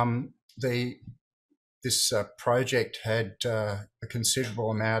 This project had a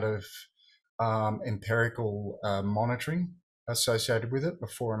considerable amount of empirical monitoring associated with it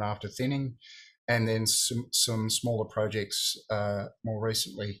before and after thinning, and then some smaller projects more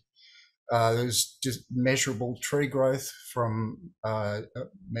recently. There's just measurable tree growth from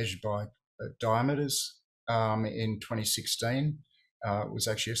measured by diameters in 2016. It was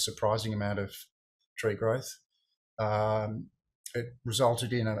actually a surprising amount of tree growth. It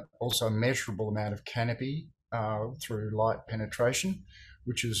resulted in also a measurable amount of canopy through light penetration,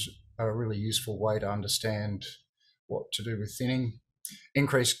 which is a really useful way to understand what to do with thinning.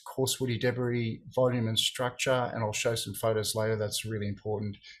 Increased coarse woody debris volume and structure, and I'll show some photos later, that's really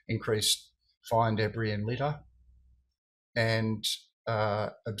important. Increased fine debris and litter, and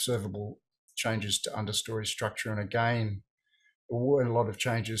observable changes to understory structure. And again, there were a lot of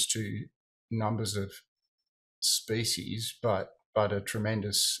changes to numbers of species, but a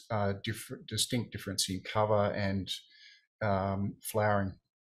tremendous distinct difference in cover and flowering.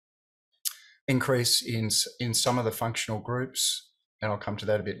 Increase in some of the functional groups, and I'll come to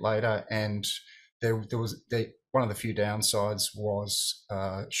that a bit later. And there was one of the few downsides was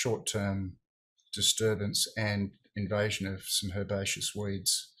short-term disturbance and invasion of some herbaceous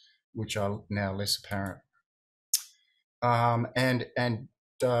weeds, which are now less apparent.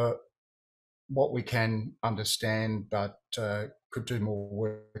 What we can understand, but could do more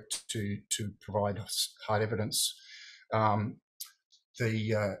work to provide hard evidence.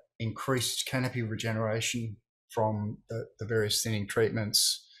 The increased canopy regeneration from the various thinning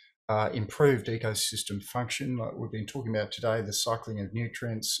treatments, improved ecosystem function, like we've been talking about today, the cycling of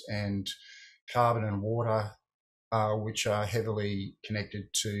nutrients and carbon and water, which are heavily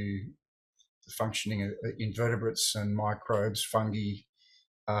connected to the functioning of invertebrates and microbes, fungi,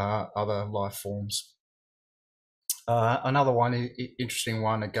 other life forms. Another one, interesting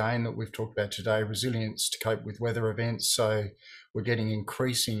one again that we've talked about today, resilience to cope with weather events. So we're getting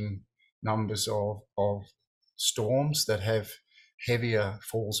increasing numbers of storms that have heavier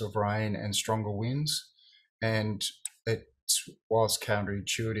falls of rain and stronger winds. And it was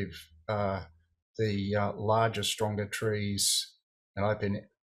counterintuitive. The larger, stronger trees and open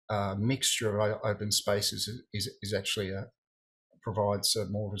mixture of open spaces is actually provides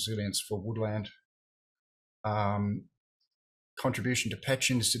more resilience for woodland. Contribution to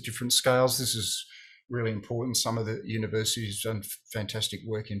patchiness at different scales. This is really important. Some of the universities have done fantastic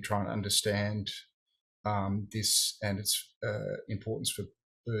work in trying to understand this and its importance for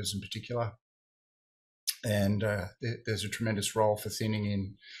birds in particular. And there's a tremendous role for thinning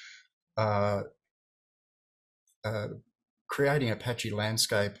in creating a patchy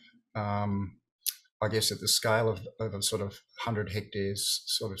landscape, I guess at the scale of a sort of 100 hectares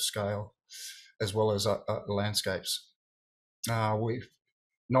sort of scale, as well as landscapes. We've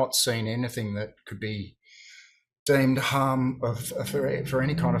not seen anything that could be deemed harm for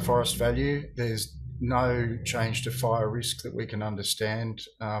any kind of forest value. There's no change to fire risk that we can understand.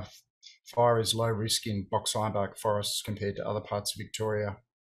 Fire is low risk in box ironbark forests compared to other parts of Victoria.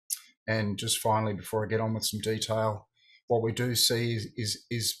 And just finally, before I get on with some detail, what we do see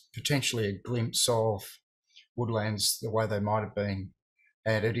is potentially a glimpse of woodlands the way they might have been.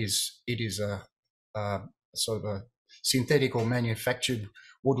 And it is a sort of a synthetic or manufactured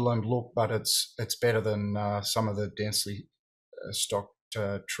woodland look, but it's better than some of the densely stocked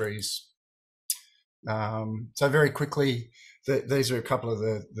trees. So very quickly, these are a couple of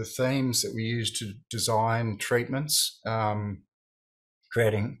the themes that we use to design treatments,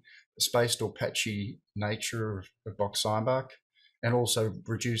 creating a spaced or patchy nature of box ironbark, and also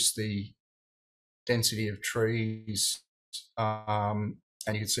reduce the density of trees. And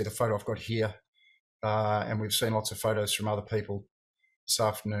you can see the photo I've got here. And we've seen lots of photos from other people this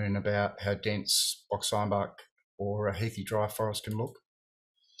afternoon about how dense box ironbark or a heathy dry forest can look.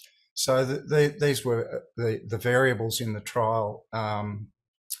 So these were the variables in the trial.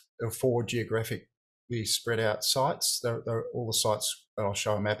 There were 4 geographically spread out sites. They're all the sites, I'll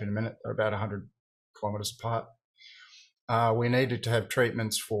show a map in a minute, are about 100 kilometres apart. We needed to have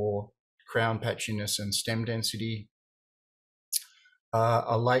treatments for crown patchiness and stem density.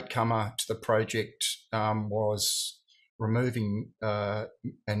 A latecomer to the project was removing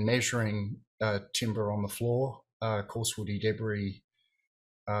and measuring timber on the floor, coarse woody debris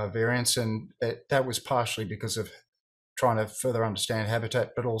variance, and that was partially because of trying to further understand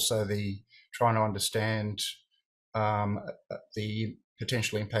habitat, but also trying to understand the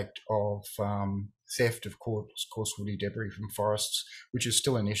potential impact of theft of coarse woody debris from forests, which is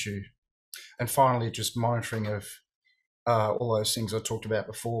still an issue. And finally, just monitoring of all those things I talked about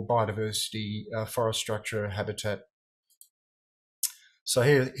before: biodiversity, forest structure, habitat. So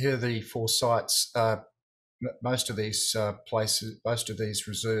here are the 4 sites. Most of these places, most of these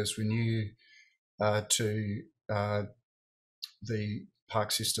reserves were new to the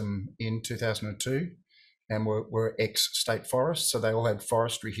park system in 2002 and were ex-state forests. So they all had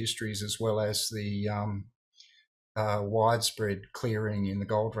forestry histories as well as the widespread clearing in the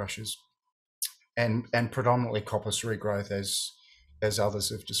gold rushes and predominantly coppice regrowth as others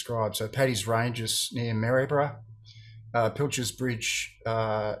have described. So Paddy's Ranges near Maryborough, Pilcher's Bridge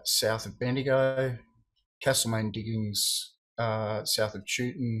south of Bendigo, Castlemaine Diggings south of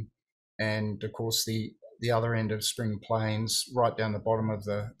Chewton, and of course the other end of Spring Plains, right down the bottom of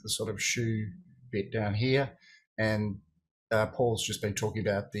the sort of shoe bit down here. And Paul's just been talking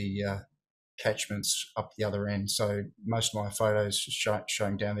about the catchments up the other end. So most of my photos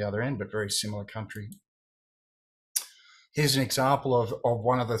showing down the other end, but very similar country. Here's an example of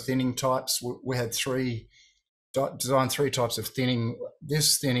one of the thinning types. We had designed three types of thinning.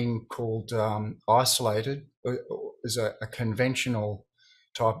 This thinning called isolated is a conventional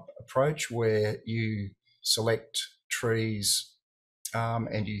type approach where you select trees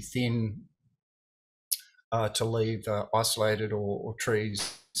and you thin to leave isolated or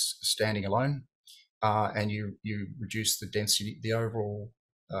trees standing alone, and you reduce the density, the overall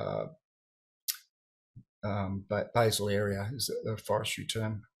basal area is a forestry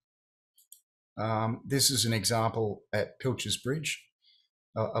term. This is an example at Pilcher's Bridge,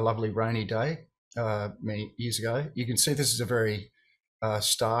 a lovely rainy day many years ago. You can see this is a very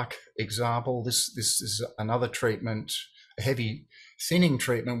stark example. This is another treatment, a heavy thinning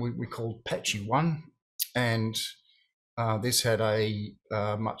treatment we called Patchy 1, and this had a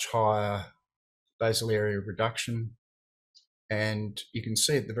much higher basal area reduction. And you can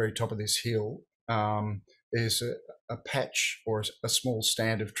see at the very top of this hill, there's a patch or a small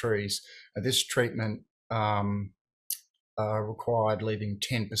stand of trees. And this treatment required leaving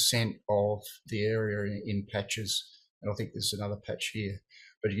 10% of the area in patches. And I think there's another patch here.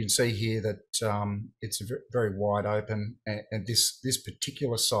 But you can see here that it's a very wide open, and this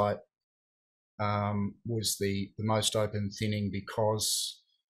particular site was the most open thinning because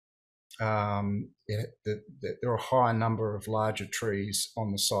there are a high number of larger trees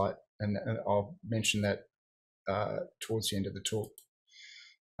on the site, and I'll mention that towards the end of the talk.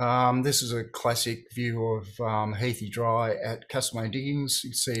 This is a classic view of Heathy Dry at Castlemaine Diggings. You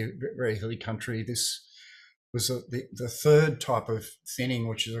can see very hilly country. This was the third type of thinning,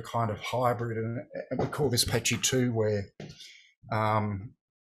 which is a kind of hybrid, and we call this Patchy 2, where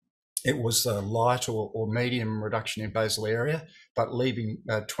it was a light or medium reduction in basal area, but leaving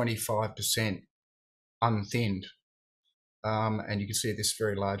 25% unthinned. And you can see this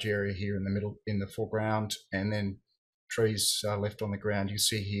very large area here in the middle, in the foreground, and then trees left on the ground. You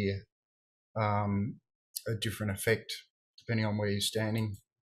see here a different effect depending on where you're standing.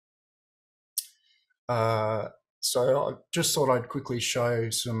 So I just thought I'd quickly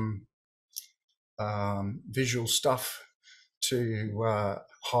show some visual stuff to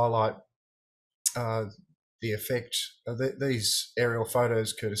highlight the effect. These aerial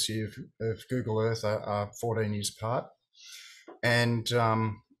photos, courtesy of Google Earth, are 14 years apart. And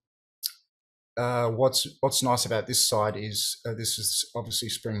what's nice about this site is this is obviously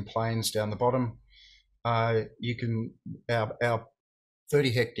Spring Plains down the bottom. You can our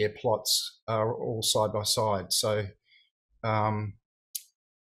 30 hectare plots are all side by side. So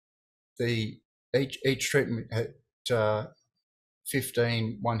each treatment had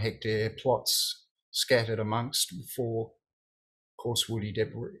 15 1 hectare plots scattered amongst 4 coarse woody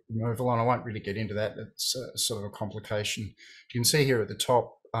debris removal, and I won't really get into that. It's sort of a complication. You can see here at the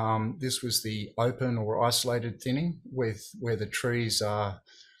top, this was the open or isolated thinning, where the trees are,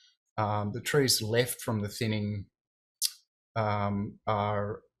 the trees left from the thinning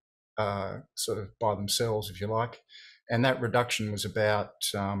are sort of by themselves, if you like, and that reduction was about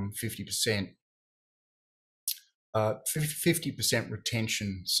 50%. 50%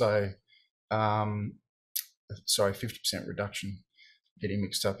 retention. So, sorry, 50% reduction. Getting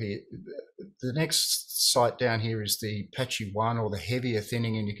mixed up here. The next site down here is the Patchy 1, or the heavier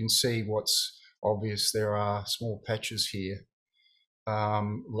thinning, and you can see what's obvious. There are small patches here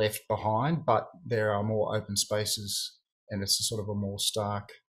left behind, but there are more open spaces, and it's a sort of a more stark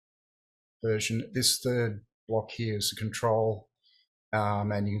version. This third block here is the control,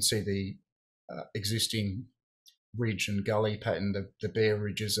 and you can see the existing ridge and gully pattern, the bare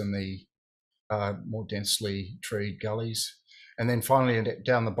ridges and the more densely treed gullies. And then finally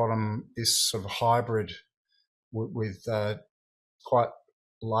down the bottom, this sort of hybrid with quite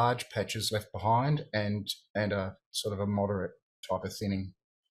large patches left behind and a sort of a moderate type of thinning.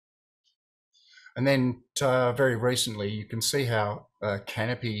 And then very recently, you can see how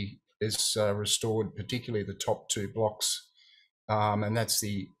canopy is restored, particularly the top 2 blocks, and that's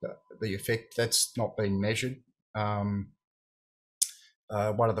the effect. That's not been measured. One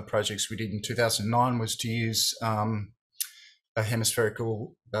of the projects we did in 2009 was to use a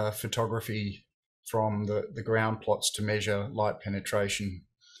hemispherical photography from the ground plots to measure light penetration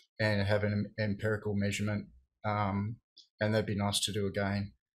and have an empirical measurement, and that'd be nice to do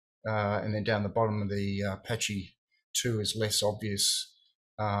again. And then down the bottom of the Patchy 2 is less obvious,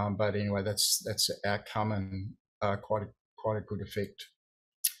 but anyway, that's the outcome, and quite quite a good effect.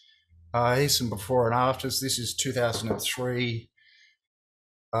 Here's some before and afters. This is 2003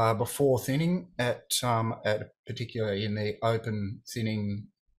 before thinning at particularly in the open thinning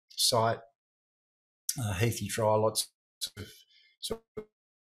site, heathy dry, lots of sort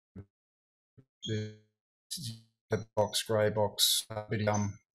of box, grey box,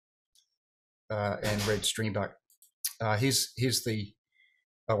 and red stringbuck. Here's the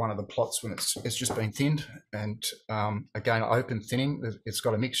one of the plots when it's just been thinned, and again open thinning. It's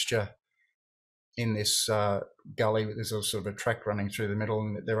got a mixture in this gully. There's a sort of a track running through the middle,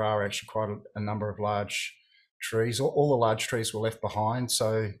 and there are actually quite a number of large trees. All the large trees were left behind.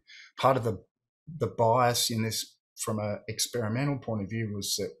 So part of the bias in this, from an experimental point of view,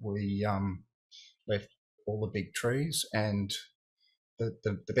 was that we left all the big trees, and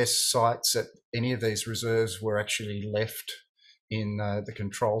the best sites at any of these reserves were actually left in the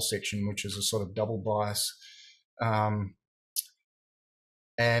control section, which is a sort of double bias.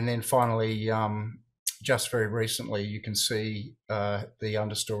 And then finally, just very recently, you can see the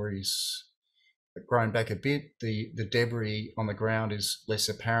understories grown back a bit. The debris on the ground is less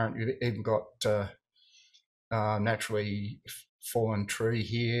apparent. You've even got naturally fallen tree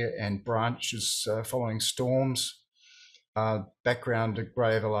here and branches following storms. Background of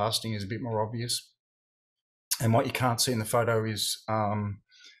grey everlasting is a bit more obvious. And what you can't see in the photo is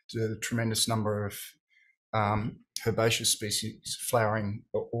the tremendous number of herbaceous species, flowering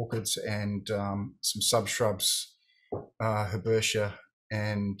orchids, and some subshrubs, herbaceae,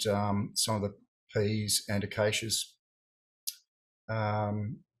 and some of the peas and acacias.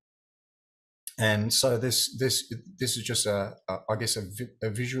 And so this is just I guess a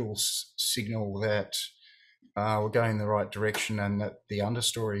visual signal that we're going in the right direction, and that the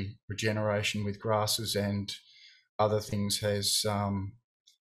understory regeneration with grasses and other things has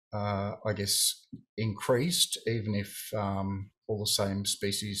I guess increased, even if all the same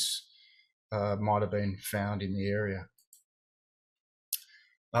species might have been found in the area.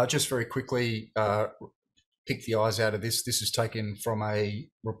 Just very quickly, pick the eyes out of this. This is taken from a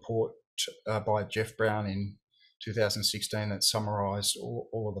report by Jeff Brown in 2016 that summarised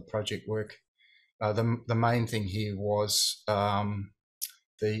all of the project work. The main thing here was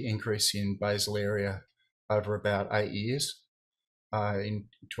the increase in basal area over about 8 years. In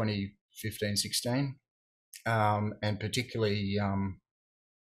 2015-16, and particularly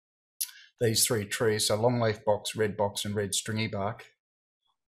these three trees, so longleaf box, red box, and red stringy bark,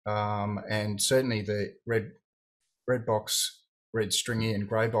 and certainly the red box, red stringy, and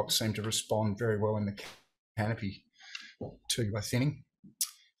grey box seem to respond very well in the canopy to thinning.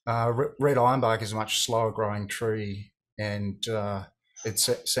 Red ironbark is a much slower growing tree, and it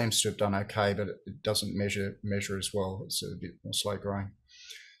seems to have done okay, but it doesn't measure as well. It's a bit more slow growing.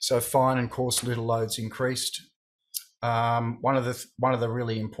 So fine and coarse little loads increased. One of the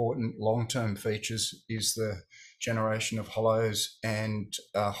really important long-term features is the generation of hollows and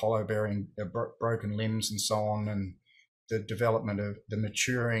hollow bearing broken limbs and so on, and the development of the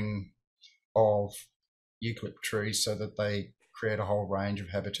maturing of eucalypt trees so that they create a whole range of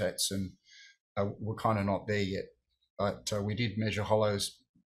habitats, and we're kind of not there yet. But we did measure hollows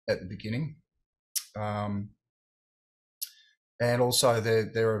at the beginning. And also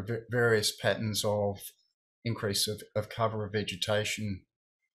there are various patterns of increase of cover of vegetation,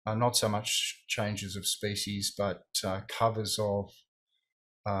 not so much changes of species, but covers of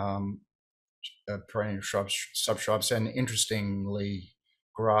perennial shrubs, subshrubs, and interestingly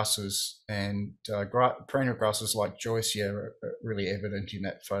grasses, and perennial grasses like Joycea are really evident in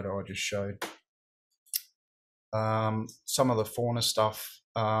that photo I just showed. Some of the fauna stuff,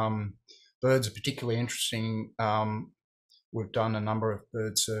 birds are particularly interesting. We've done a number of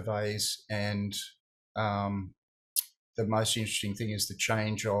bird surveys, and the most interesting thing is the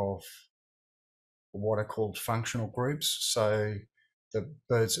change of what are called functional groups. So the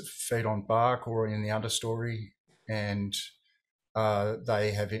birds that feed on bark or in the understory, and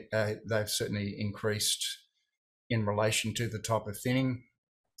they've certainly increased in relation to the type of thinning,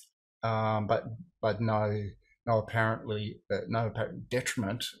 but no apparent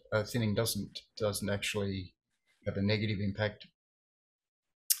detriment. Thinning doesn't actually have a negative impact.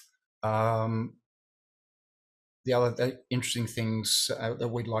 The other interesting things that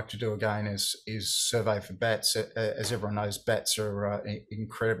we'd like to do again is survey for bats. As everyone knows, bats are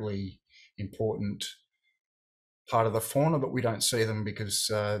incredibly important part of the fauna, but we don't see them because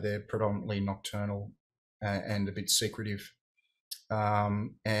they're predominantly nocturnal and a bit secretive.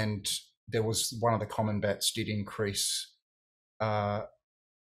 And there was one of the common bats did increase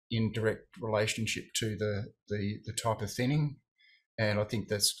in direct relationship to the type of thinning, and I think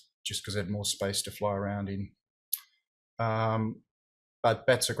that's just because they had more space to fly around in. But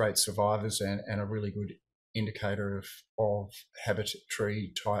bats are great survivors and a really good indicator of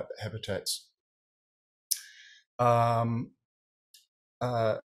tree type habitats.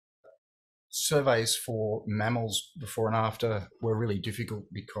 Surveys for mammals before and after were really difficult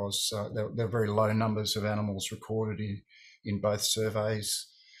because there were very low numbers of animals recorded in both surveys.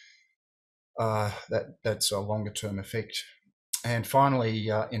 That's a longer term effect. And finally,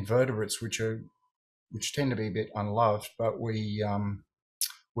 invertebrates, which tend to be a bit unloved, but we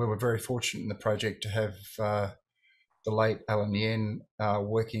were very fortunate in the project to have the late Alan Yen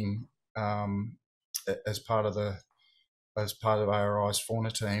working as part of ARI's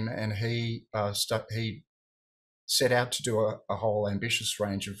fauna team, and he set out to do a whole ambitious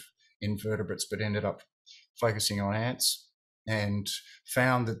range of invertebrates, but ended up focusing on ants, and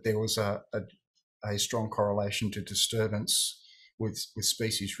found that there was a strong correlation to disturbance with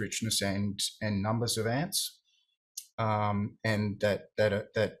species richness and numbers of ants, and that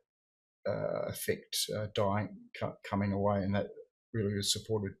effect dying coming away, and that really was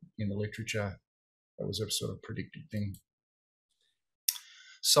supported in the literature. That was a sort of predicted thing.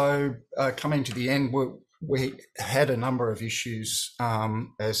 So coming to the end, we had a number of issues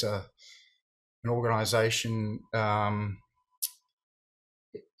as an organisation.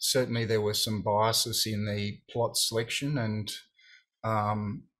 Certainly there were some biases in the plot selection, and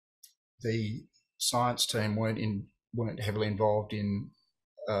the science team weren't heavily involved in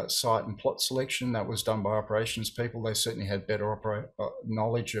site and plot selection. That was done by operations people. They certainly had better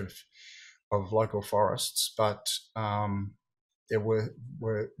knowledge of local forests, but there were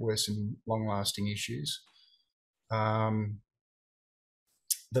some long-lasting issues. The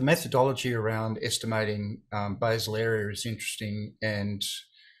methodology around estimating basal area is interesting, and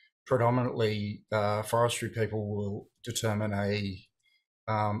predominantly forestry people will determine a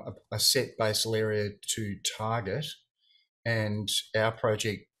set basal area to target, and our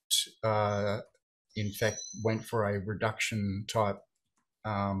project in fact went for a reduction type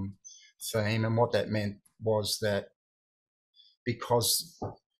theme, and what that meant was that because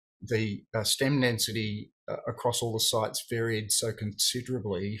the stem density across all the sites varied so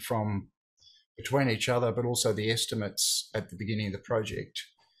considerably from between each other, but also the estimates at the beginning of the project,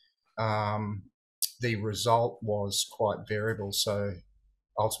 the result was quite variable. So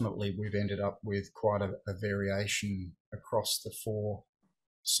ultimately we've ended up with quite a variation across the 4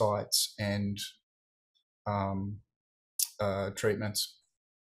 sites and treatments.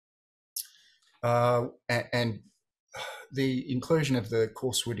 And the inclusion of the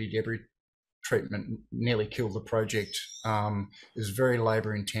coarse woody debris treatment nearly killed the project. It was very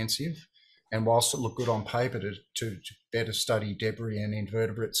labour intensive, and whilst it looked good on paper to better study debris and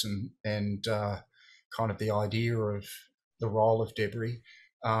invertebrates and kind of the idea of the role of debris,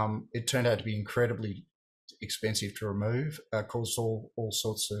 it turned out to be incredibly expensive to remove, caused all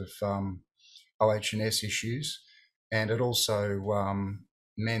sorts of OH&S issues, and it also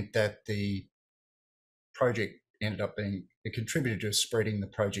meant that the project ended up it contributed to spreading the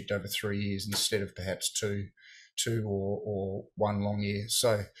project over 3 years instead of perhaps two or 1 long year.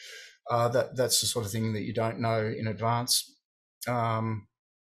 So that's the sort of thing that you don't know in advance. I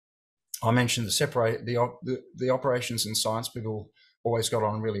mentioned the operations and science people always got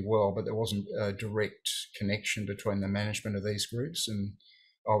on really well, but there wasn't a direct connection between the management of these groups, and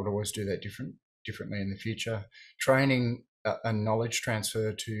I would always do that differently in the future. Training and knowledge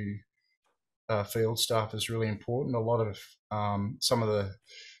transfer to field staff is really important. A lot of some of the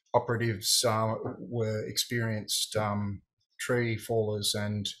operatives were experienced tree fallers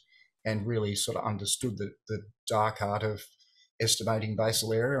and really sort of understood the dark art of estimating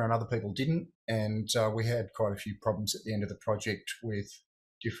basal area, and other people didn't. And we had quite a few problems at the end of the project with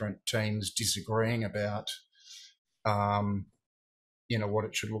different teams disagreeing about, what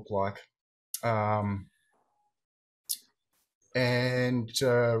it should look like.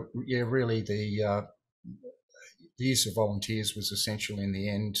 Really the use of volunteers was essential in the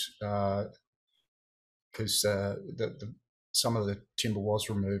end, because some of the timber was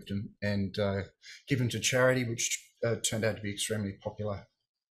removed and given to charity, which turned out to be extremely popular.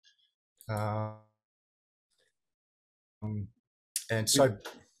 And so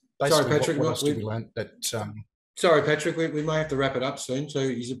basically, sorry, Patrick, what else did we learn? Sorry, Patrick, we may have to wrap it up soon. So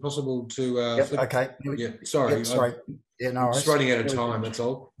is it possible to... Yep, okay. Yeah, sorry. Yep, sorry. Yeah, no, I'm just running out of time, that's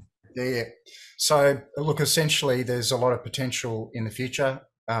all. Yeah. So, look, essentially, there's a lot of potential in the future.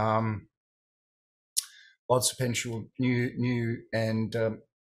 Lots of potential, new and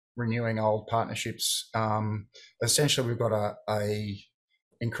renewing old partnerships. Essentially, we've got a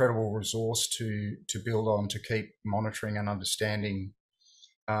incredible resource to build on, to keep monitoring and understanding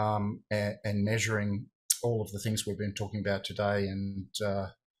and measuring all of the things we've been talking about today, and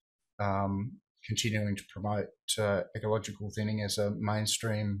continuing to promote ecological thinning as a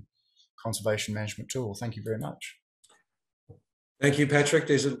mainstream conservation management tool. Thank you very much. Thank you, Patrick.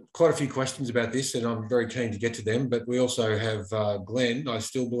 There's quite a few questions about this, and I'm very keen to get to them, but we also have Glenn, I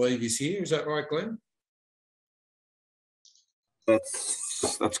still believe, is here. Is that right, Glenn?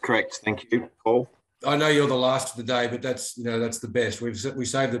 That's correct. Thank you, Paul. I know you're the last of the day, but that's the best. We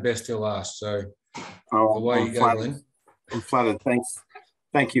saved the best till last. So away you go, Glenn. I'm flattered.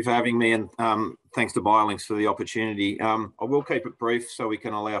 Thank you for having me, and thanks to BioLinks for the opportunity. I will keep it brief so we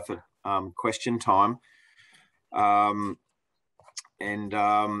can allow for question time. And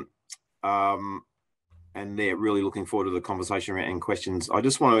they're really looking forward to the conversation and questions. I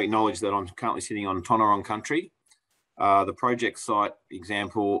just want to acknowledge that I'm currently sitting on Tonarong country. The project site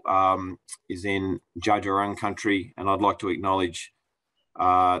example is in Djadjarung country, and I'd like to acknowledge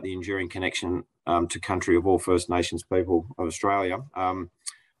the enduring connection to country of all First Nations people of Australia. I'm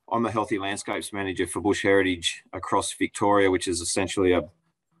the Healthy Landscapes Manager for Bush Heritage across Victoria, which is essentially a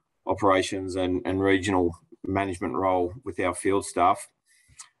operations and regional management role with our field staff.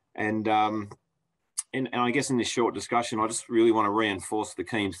 And I guess in this short discussion, I just really want to reinforce the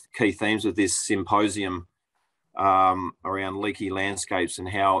key themes of this symposium around leaky landscapes and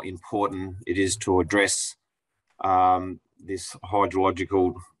how important it is to address this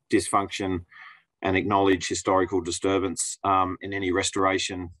hydrological dysfunction and acknowledge historical disturbance in any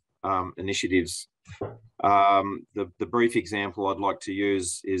restoration initiatives. The brief example I'd like to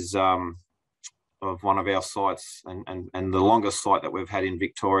use is of one of our sites and the longest site that we've had in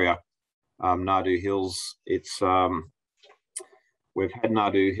Victoria, Nadu Hills. We've had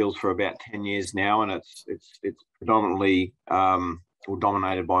Nadu Hills for about 10 years now, and it's predominantly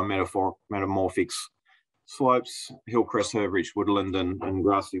dominated by metamorphic slopes, hillcrest, herb-rich woodland, and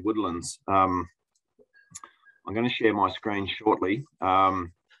grassy woodlands. I'm going to share my screen shortly.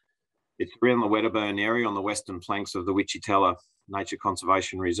 It's around the Wedderburn area on the western flanks of the Wichitella Nature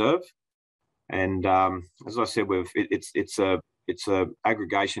Conservation Reserve. And as I said, it's a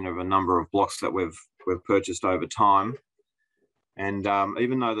aggregation of a number of blocks that we've purchased over time. And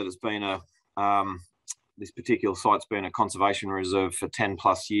even though that it's been this particular site's been a conservation reserve for 10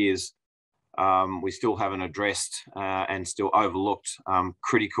 plus years, we still haven't addressed and still overlooked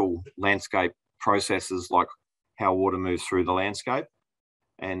critical landscape processes like how water moves through the landscape,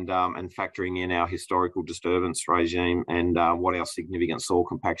 and factoring in our historical disturbance regime and what our significant soil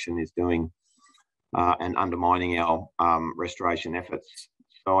compaction is doing and undermining our restoration efforts.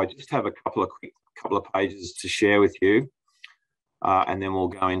 So I just have a couple of pages to share with you, and then we'll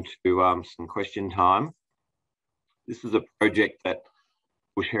go into some question time. This is a project that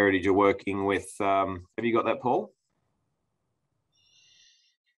Bush Heritage are working with. Have you got that, Paul?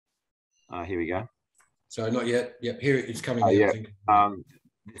 Here we go. So not yet. Yep, here it's coming now, yeah. I think.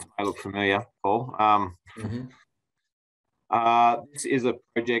 This may look familiar, Paul. This is a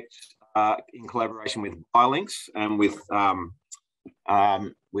project in collaboration with BioLinks and with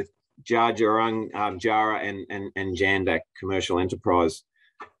Djadjarung, Jara and Jandak Commercial Enterprise.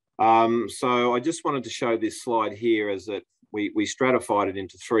 So I just wanted to show this slide here as that we stratified it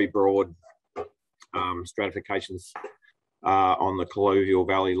into three broad stratifications on the colluvial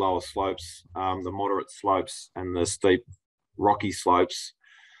valley lower slopes, the moderate slopes and the steep rocky slopes.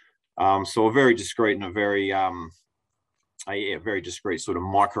 So a very discrete and a very discrete sort of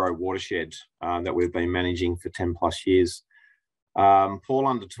micro watershed that we've been managing for 10 plus years. Paul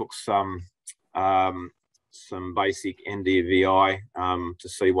undertook some basic NDVI to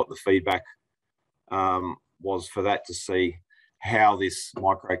see what the feedback was for that, to see how this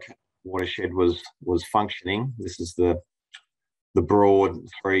micro watershed was functioning. This is the broad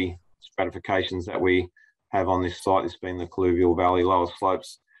three stratifications that we have on this site. This being the colluvial valley lower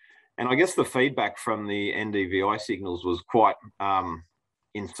slopes. And I guess the feedback from the NDVI signals was quite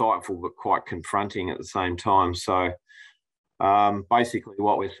insightful, but quite confronting at the same time. So basically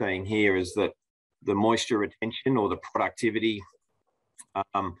what we're seeing here is that the moisture retention or the productivity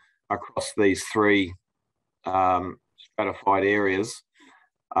across these three stratified areas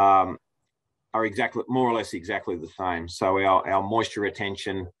are more or less exactly the same. So our moisture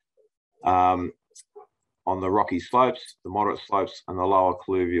retention on the rocky slopes, the moderate slopes and the lower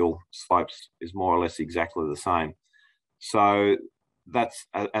colluvial slopes is more or less exactly the same. So that's,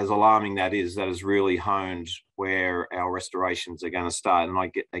 as alarming that is really honed where our restorations are going to start. And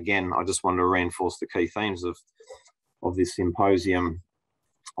I just wanted to reinforce the key themes of this symposium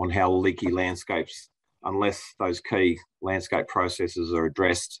on how leaky landscapes, unless those key landscape processes are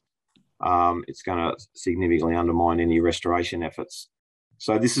addressed, it's going to significantly undermine any restoration efforts.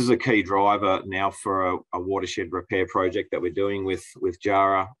 So this is a key driver now for a watershed repair project that we're doing with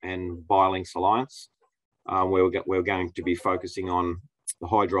JARA and Biolinks Alliance. We're going to be focusing on the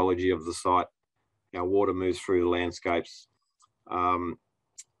hydrology of the site, how water moves through the landscapes,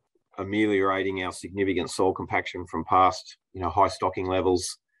 ameliorating our significant soil compaction from past, high stocking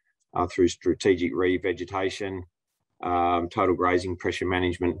levels through strategic revegetation, total grazing pressure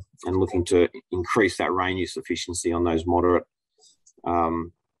management, and looking to increase that rain use efficiency on those moderate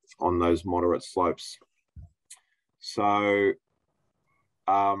slopes. So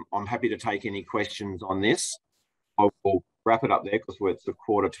I'm happy to take any questions on this. I will wrap it up there because we're at the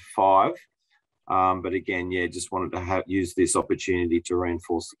 4:45. But again, just wanted to use this opportunity to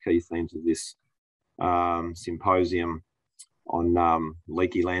reinforce the key themes of this symposium on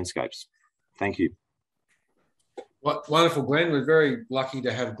leaky landscapes. Thank you. Wonderful, Glenn. We're very lucky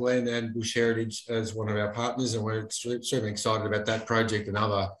to have Glenn and Bush Heritage as one of our partners, and we're extremely excited about that project and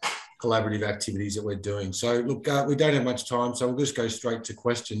other collaborative activities that we're doing. So look, we don't have much time, so we'll just go straight to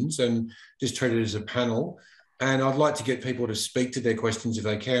questions and just treat it as a panel. And I'd like to get people to speak to their questions if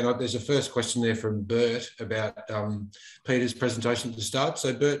they can. There's a first question there from Bert about Peter's presentation at the start.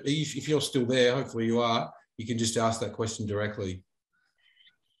 So Bert, if you're still there, hopefully you are, you can just ask that question directly.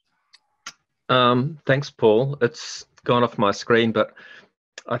 Thanks, Paul. It's gone off my screen, but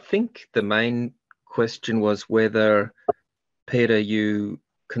I think the main question was whether, Peter, you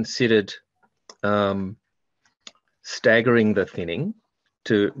considered staggering the thinning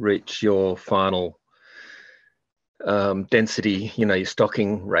to reach your final density, your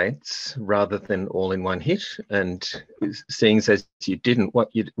stocking rates, rather than all in one hit. And seeing as you didn't, what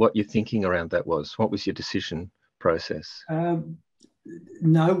your thinking around that was? What was your decision process?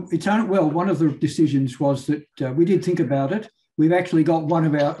 No, it's only, well, one of the decisions was that we did think about it. We've actually got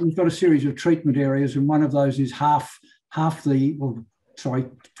we've got a series of treatment areas, and one of those is twice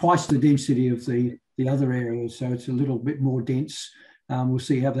the density of the other areas. So it's a little bit more dense. We'll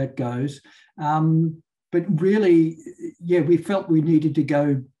see how that goes. But really, we felt we needed to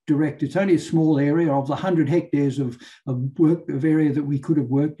go direct. It's only a small area of the 100 hectares of area that we could have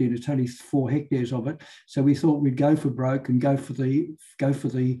worked in. It's only 4 hectares of it. So we thought we'd go for broke and go for the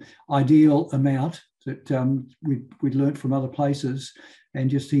ideal amount that we'd learnt from other places, and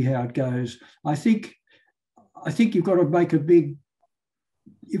just see how it goes. I think you've got to make a big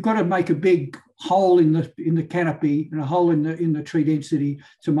hole in the canopy and a hole in the tree density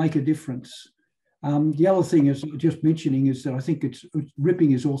to make a difference. The other thing is just mentioning is that I think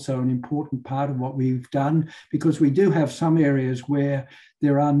ripping is also an important part of what we've done, because we do have some areas where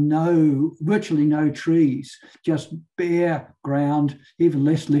there are virtually no trees, just bare ground, even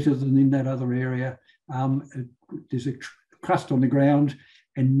less litter than in that other area. There's a crust on the ground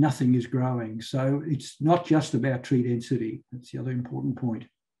and nothing is growing. So it's not just about tree density. That's the other important point.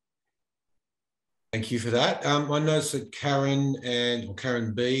 Thank you for that. I noticed that Karen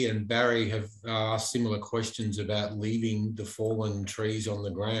B and Barry have asked similar questions about leaving the fallen trees on the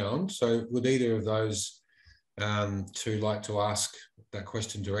ground. So would either of those two like to ask that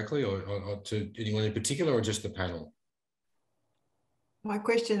question directly, or to anyone in particular, or just the panel? My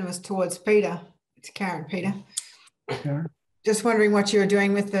question was towards Peter. It's Karen, Peter. Karen? Just wondering what you were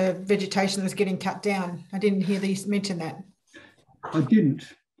doing with the vegetation that was getting cut down. I didn't hear these mention that.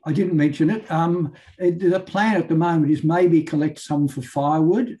 I didn't mention it. The plan at the moment is maybe collect some for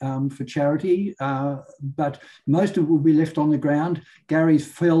firewood for charity, but most of it will be left on the ground. Gary's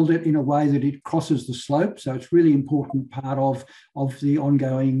felled it in a way that it crosses the slope, so it's really important part of the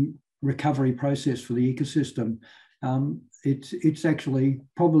ongoing recovery process for the ecosystem. It's actually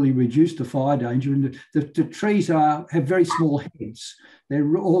probably reduced the fire danger, and the trees have very small heads.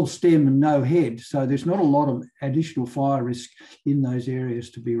 They're all stem and no head, so there's not a lot of additional fire risk in those areas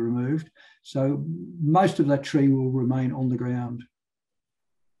to be removed. So most of that tree will remain on the ground.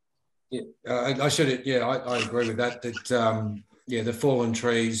 Yeah, I agree with that. The fallen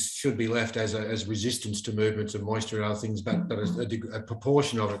trees should be left as resistance to movements of moisture and other things, but a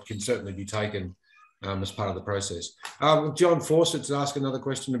proportion of it can certainly be taken as part of the process. John Fawcett's asked another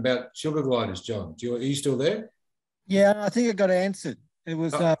question about sugar gliders. John, are you still there? Yeah, I think it got answered. It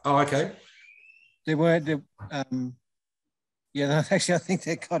was. Okay. There were. Actually, I think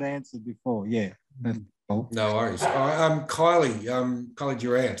they got answered before. Yeah. No worries. All right, Kylie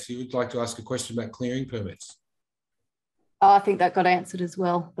Durant, you would like to ask a question about clearing permits? I think that got answered as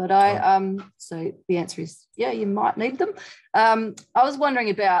well, but so the answer is, you might need them. I was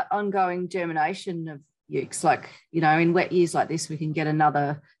wondering about ongoing germination of ukes, like, in wet years like this, we can get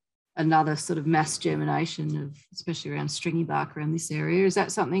another sort of mass germination of, especially around stringy bark around this area. Is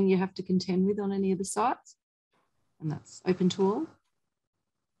that something you have to contend with on any of the sites? And that's open to all?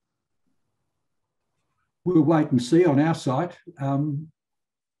 we'll wait and see on our site.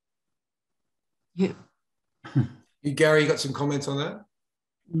 Yeah. Gary, you got some comments on that?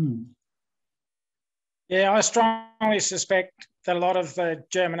 Yeah, I strongly suspect that a lot of the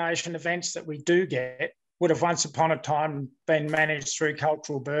germination events that we do get would have once upon a time been managed through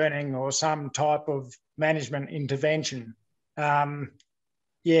cultural burning or some type of management intervention.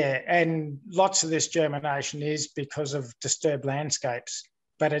 Yeah, and lots of this germination is because of disturbed landscapes,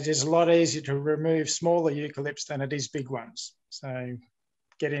 but it is a lot easier to remove smaller eucalypts than it is big ones. So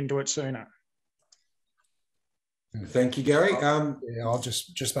get into it sooner. Thank you, Gary. Yeah, I'll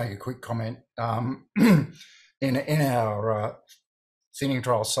just make a quick comment. In our thinning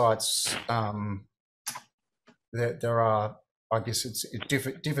trial sites, there are, I guess it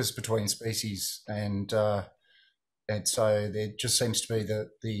differs between species, and so there just seems to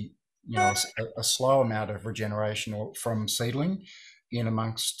be a slow amount of regeneration from seedling in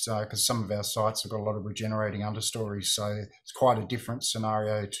amongst, because some of our sites have got a lot of regenerating understories, so it's quite a different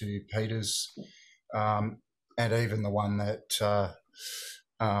scenario to Peter's. And even the one that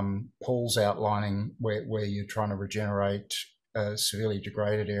Paul's outlining, where you're trying to regenerate a severely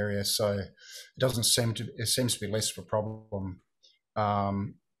degraded area, so it seems to be less of a problem.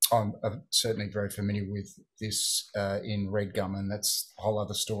 I'm certainly very familiar with this in red gum, and that's a whole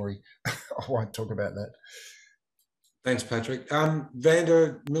other story. I won't talk about that. Thanks, Patrick.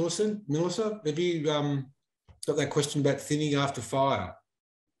 Vanda Melissa, have you got that question about thinning after fire?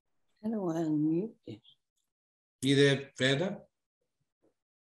 How do I unmute it? You there, Vanda?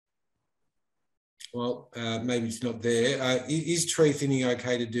 Well, maybe it's not there. Is tree thinning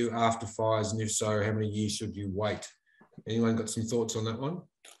okay to do after fires? And if so, how many years should you wait? Anyone got some thoughts on that one?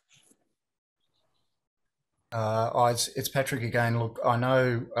 It's Patrick again. Look, I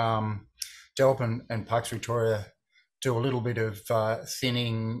know Delp and Parks Victoria do a little bit of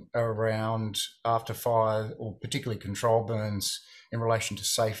thinning around after fire, or particularly control burns, in relation to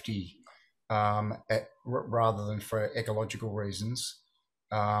safety, rather than for ecological reasons.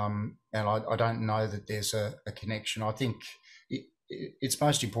 And I don't know that there's a connection. I think it's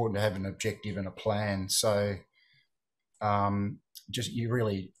most important to have an objective and a plan. So just you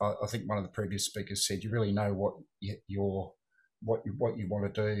really, I think one of the previous speakers said, you really know what you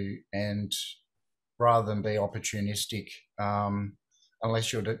want to do, and rather than be opportunistic,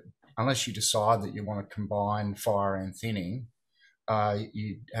 unless you decide that you want to combine fire and thinning,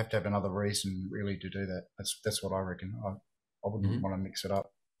 you have to have another reason really to do that. That's what I reckon. I wouldn't want to mix it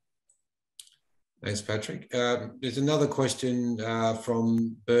up. Thanks, Patrick. There's another question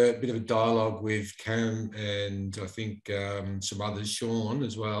from Bert, a bit of a dialogue with Cam and I think some others, Sean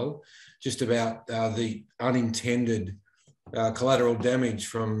as well, just about the unintended collateral damage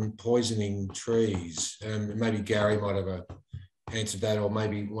from poisoning trees. Maybe Gary might have answered that, or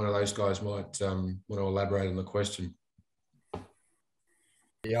maybe one of those guys might want to elaborate on the question.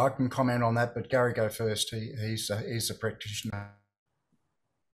 Yeah, I can comment on that, but Gary, go first. He's a practitioner.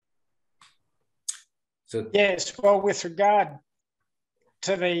 So, yes, well, with regard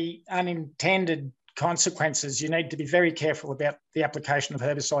to the unintended consequences, you need to be very careful about the application of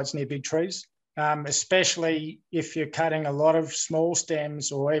herbicides near big trees, especially if you're cutting a lot of small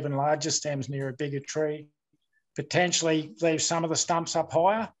stems or even larger stems near a bigger tree. Potentially leave some of the stumps up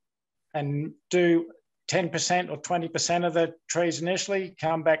higher and do 10% or 20% of the trees initially,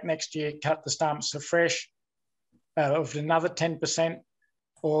 come back next year, cut the stumps afresh of another 10%,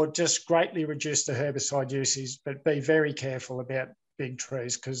 or just greatly reduce the herbicide usage, but be very careful about big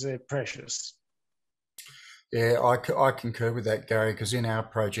trees because they're precious. Yeah, I concur with that, Gary, because in our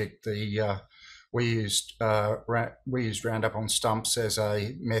project, we used Roundup on stumps as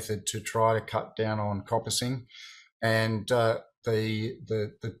a method to try to cut down on coppicing, and the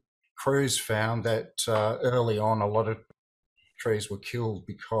crews found that early on a lot of trees were killed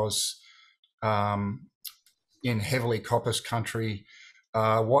because in heavily coppiced country,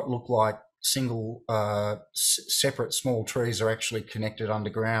 what looked like single separate small trees are actually connected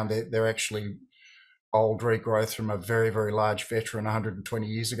underground. They're actually old regrowth from a very, very large veteran 120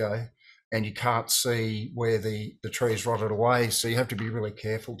 years ago, and you can't see where the trees rotted away. So you have to be really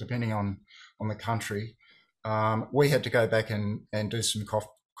careful depending on the country. We had to go back and do some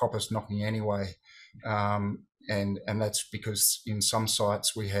coppice knocking anyway, and that's because in some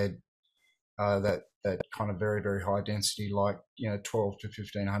sites we had that kind of very, very high density, like 12 to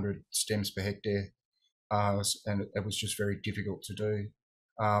 1500 stems per hectare, and it was just very difficult to do.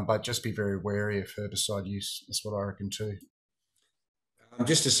 But just be very wary of herbicide use. That's what I reckon too.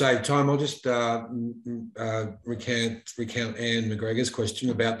 Just to save time, I'll just recount Anne McGregor's question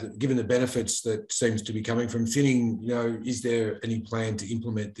about given the benefits that seems to be coming from thinning. You know, is there any plan to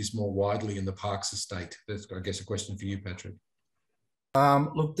implement this more widely in the parks estate? That's, I guess, a question for you, Patrick.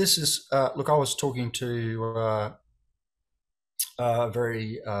 Look, this is look. I was talking to a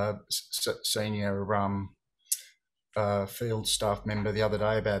very senior field staff member the other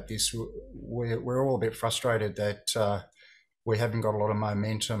day about this. We're all a bit frustrated that we haven't got a lot of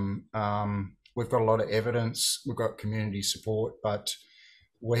momentum. We've got a lot of evidence, we've got community support, but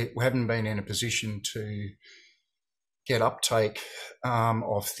we haven't been in a position to get uptake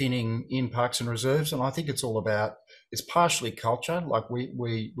of thinning in parks and reserves. And I think it's all about, it's partially culture. Like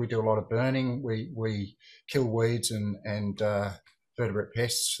we do a lot of burning, we kill weeds and vertebrate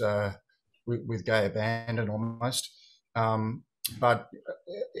pests with gay abandon almost. But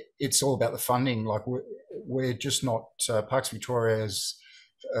it's all about the funding. Like we're just not, Parks Victoria's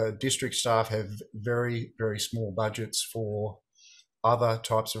district staff have very, very small budgets for other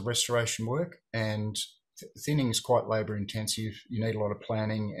types of restoration work, and thinning is quite labour intensive. You need a lot of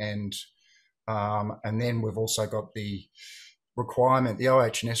planning, and then we've also got the requirement, the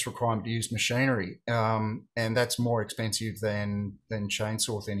OH&S requirement to use machinery, and that's more expensive than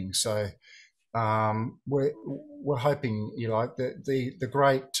chainsaw thinning. So we're hoping, you know, the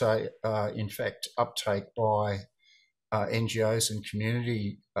great, in fact, uptake by NGOs and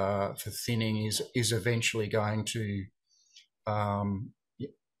community for thinning is eventually going to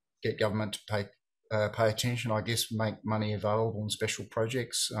get government to pay attention, I guess, make money available in special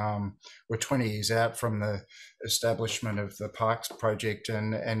projects. We're 20 years out from the establishment of the Parks project,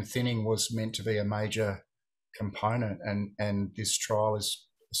 and thinning was meant to be a major component, and this trial is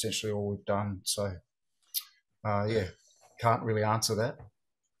essentially all we've done. So, yeah, can't really answer that.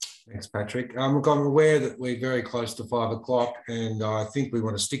 Thanks, Patrick. Look, I'm aware that we're very close to 5 o'clock, and I think we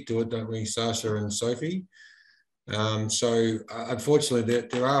want to stick to it, don't we, Sasha and Sophie? So, unfortunately,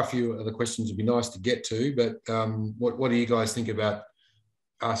 there are a few other questions it'd be nice to get to, but what do you guys think about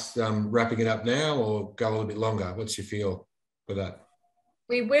us wrapping it up now, or go a little bit longer? What's your feel for that?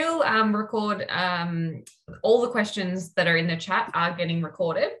 We will record all the questions that are in the chat are getting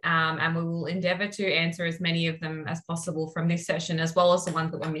recorded, and we will endeavour to answer as many of them as possible from this session, as well as the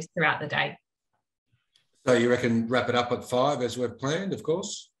ones that were missed throughout the day. So you reckon wrap it up at 5 as we've planned, of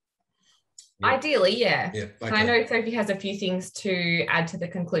course? Yeah. Ideally, yeah. Yeah. Okay. I know Sophie has a few things to add to the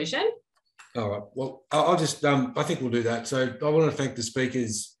conclusion. All right. Well, I'll just, I think we'll do that. So I want to thank the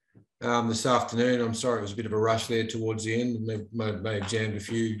speakers this afternoon. I'm sorry it was a bit of a rush there towards the end. May have jammed a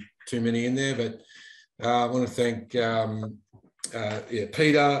few too many in there, but I want to thank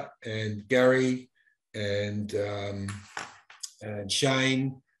Peter and Gary and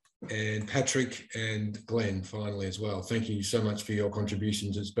Shane and Patrick and Glenn finally as well. Thank you so much for your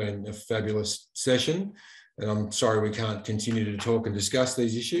contributions. It's been a fabulous session, and I'm sorry we can't continue to talk and discuss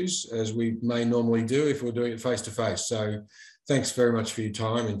these issues as we may normally do if we're doing it face to face. So thanks very much for your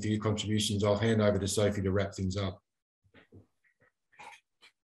time and for your contributions. I'll hand over to Sophie to wrap things up.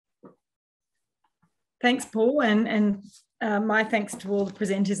 Thanks, Paul, and my thanks to all the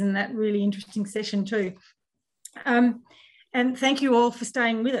presenters in that really interesting session too. And thank you all for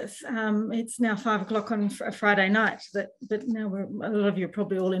staying with us. It's now 5 o'clock on a Friday night, but now a lot of you are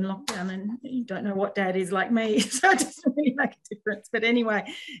probably all in lockdown and you don't know what day it is like me, so it doesn't really make a difference. But anyway,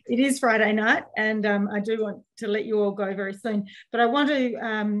 it is Friday night, and I do want to let you all go very soon. But I want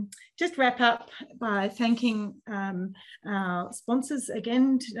to just wrap up by thanking our sponsors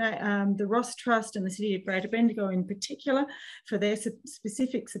again today, the Ross Trust and the City of Greater Bendigo in particular, for their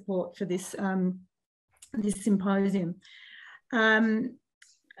specific support for this, this symposium. And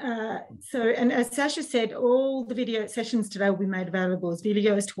as Sasha said, all the video sessions today will be made available as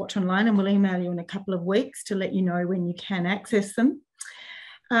videos to watch online, and we'll email you in a couple of weeks to let you know when you can access them.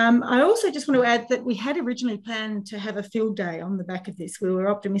 I also just want to add that we had originally planned to have a field day on the back of this. We were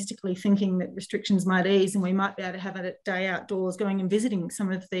optimistically thinking that restrictions might ease and we might be able to have a day outdoors going and visiting some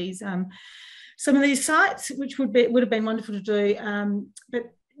of these sites, which would have been wonderful to do. But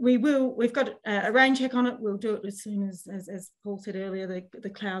we've got a rain check on it. We'll do it as soon as Paul said earlier, the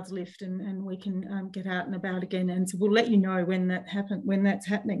clouds lift and we can get out and about again. And so we'll let you know when that's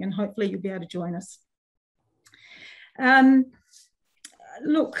happening, and hopefully you'll be able to join us.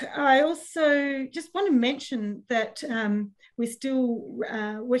 Look, I also just want to mention that we're still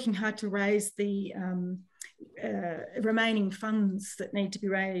working hard to raise the remaining funds that need to be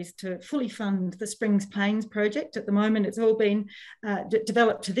raised to fully fund the Springs Plains project. At the moment, it's all been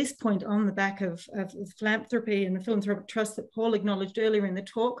developed to this point on the back of philanthropy and the Philanthropic Trust that Paul acknowledged earlier in the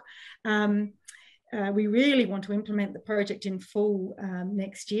talk. we really want to implement the project in full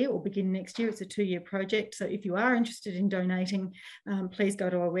next year, or begin next year. It's a 2-year project. So if you are interested in donating, please go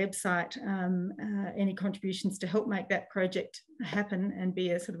to our website. Any contributions to help make that project happen and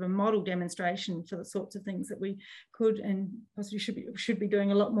be a sort of a model demonstration for the sorts of things that we could and possibly should be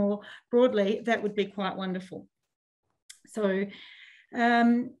doing a lot more broadly, that would be quite wonderful. So,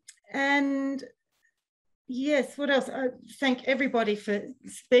 and yes, what else? I thank everybody for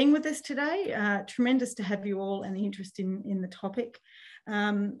being with us today. Tremendous to have you all and the interest in the topic.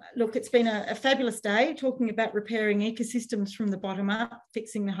 Look, it's been a fabulous day talking about repairing ecosystems from the bottom up,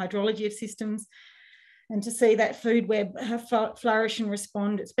 fixing the hydrology of systems, and to see that food web flourish and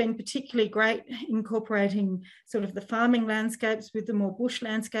respond. It's been particularly great incorporating sort of the farming landscapes with the more bush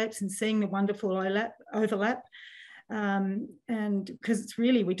landscapes and seeing the wonderful overlap. And because it's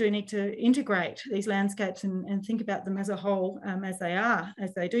really, we do need to integrate these landscapes and think about them as a whole, as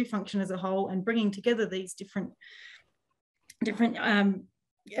they do function as a whole, and bringing together these different you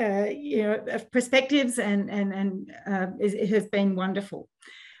know, perspectives, and it has been wonderful.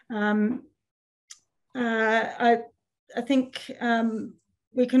 I think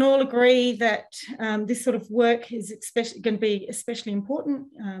we can all agree that this sort of work is going to be especially important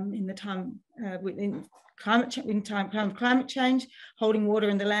in the time climate change. Holding water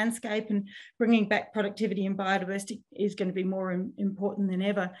in the landscape and bringing back productivity and biodiversity is going to be more important than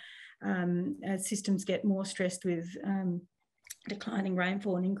ever as systems get more stressed with declining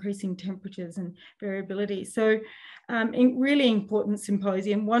rainfall and increasing temperatures and variability. So really important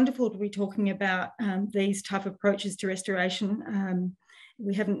symposium. Wonderful to be talking about these type of approaches to restoration.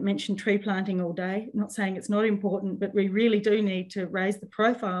 We haven't mentioned tree planting all day. Not saying it's not important, but we really do need to raise the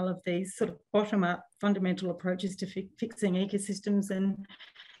profile of these sort of bottom-up fundamental approaches to fixing ecosystems. And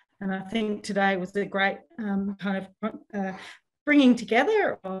I think today was a great kind of bringing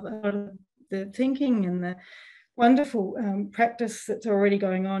together of the thinking and the wonderful practice that's already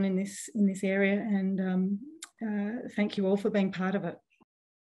going on in this area. And thank you all for being part of it.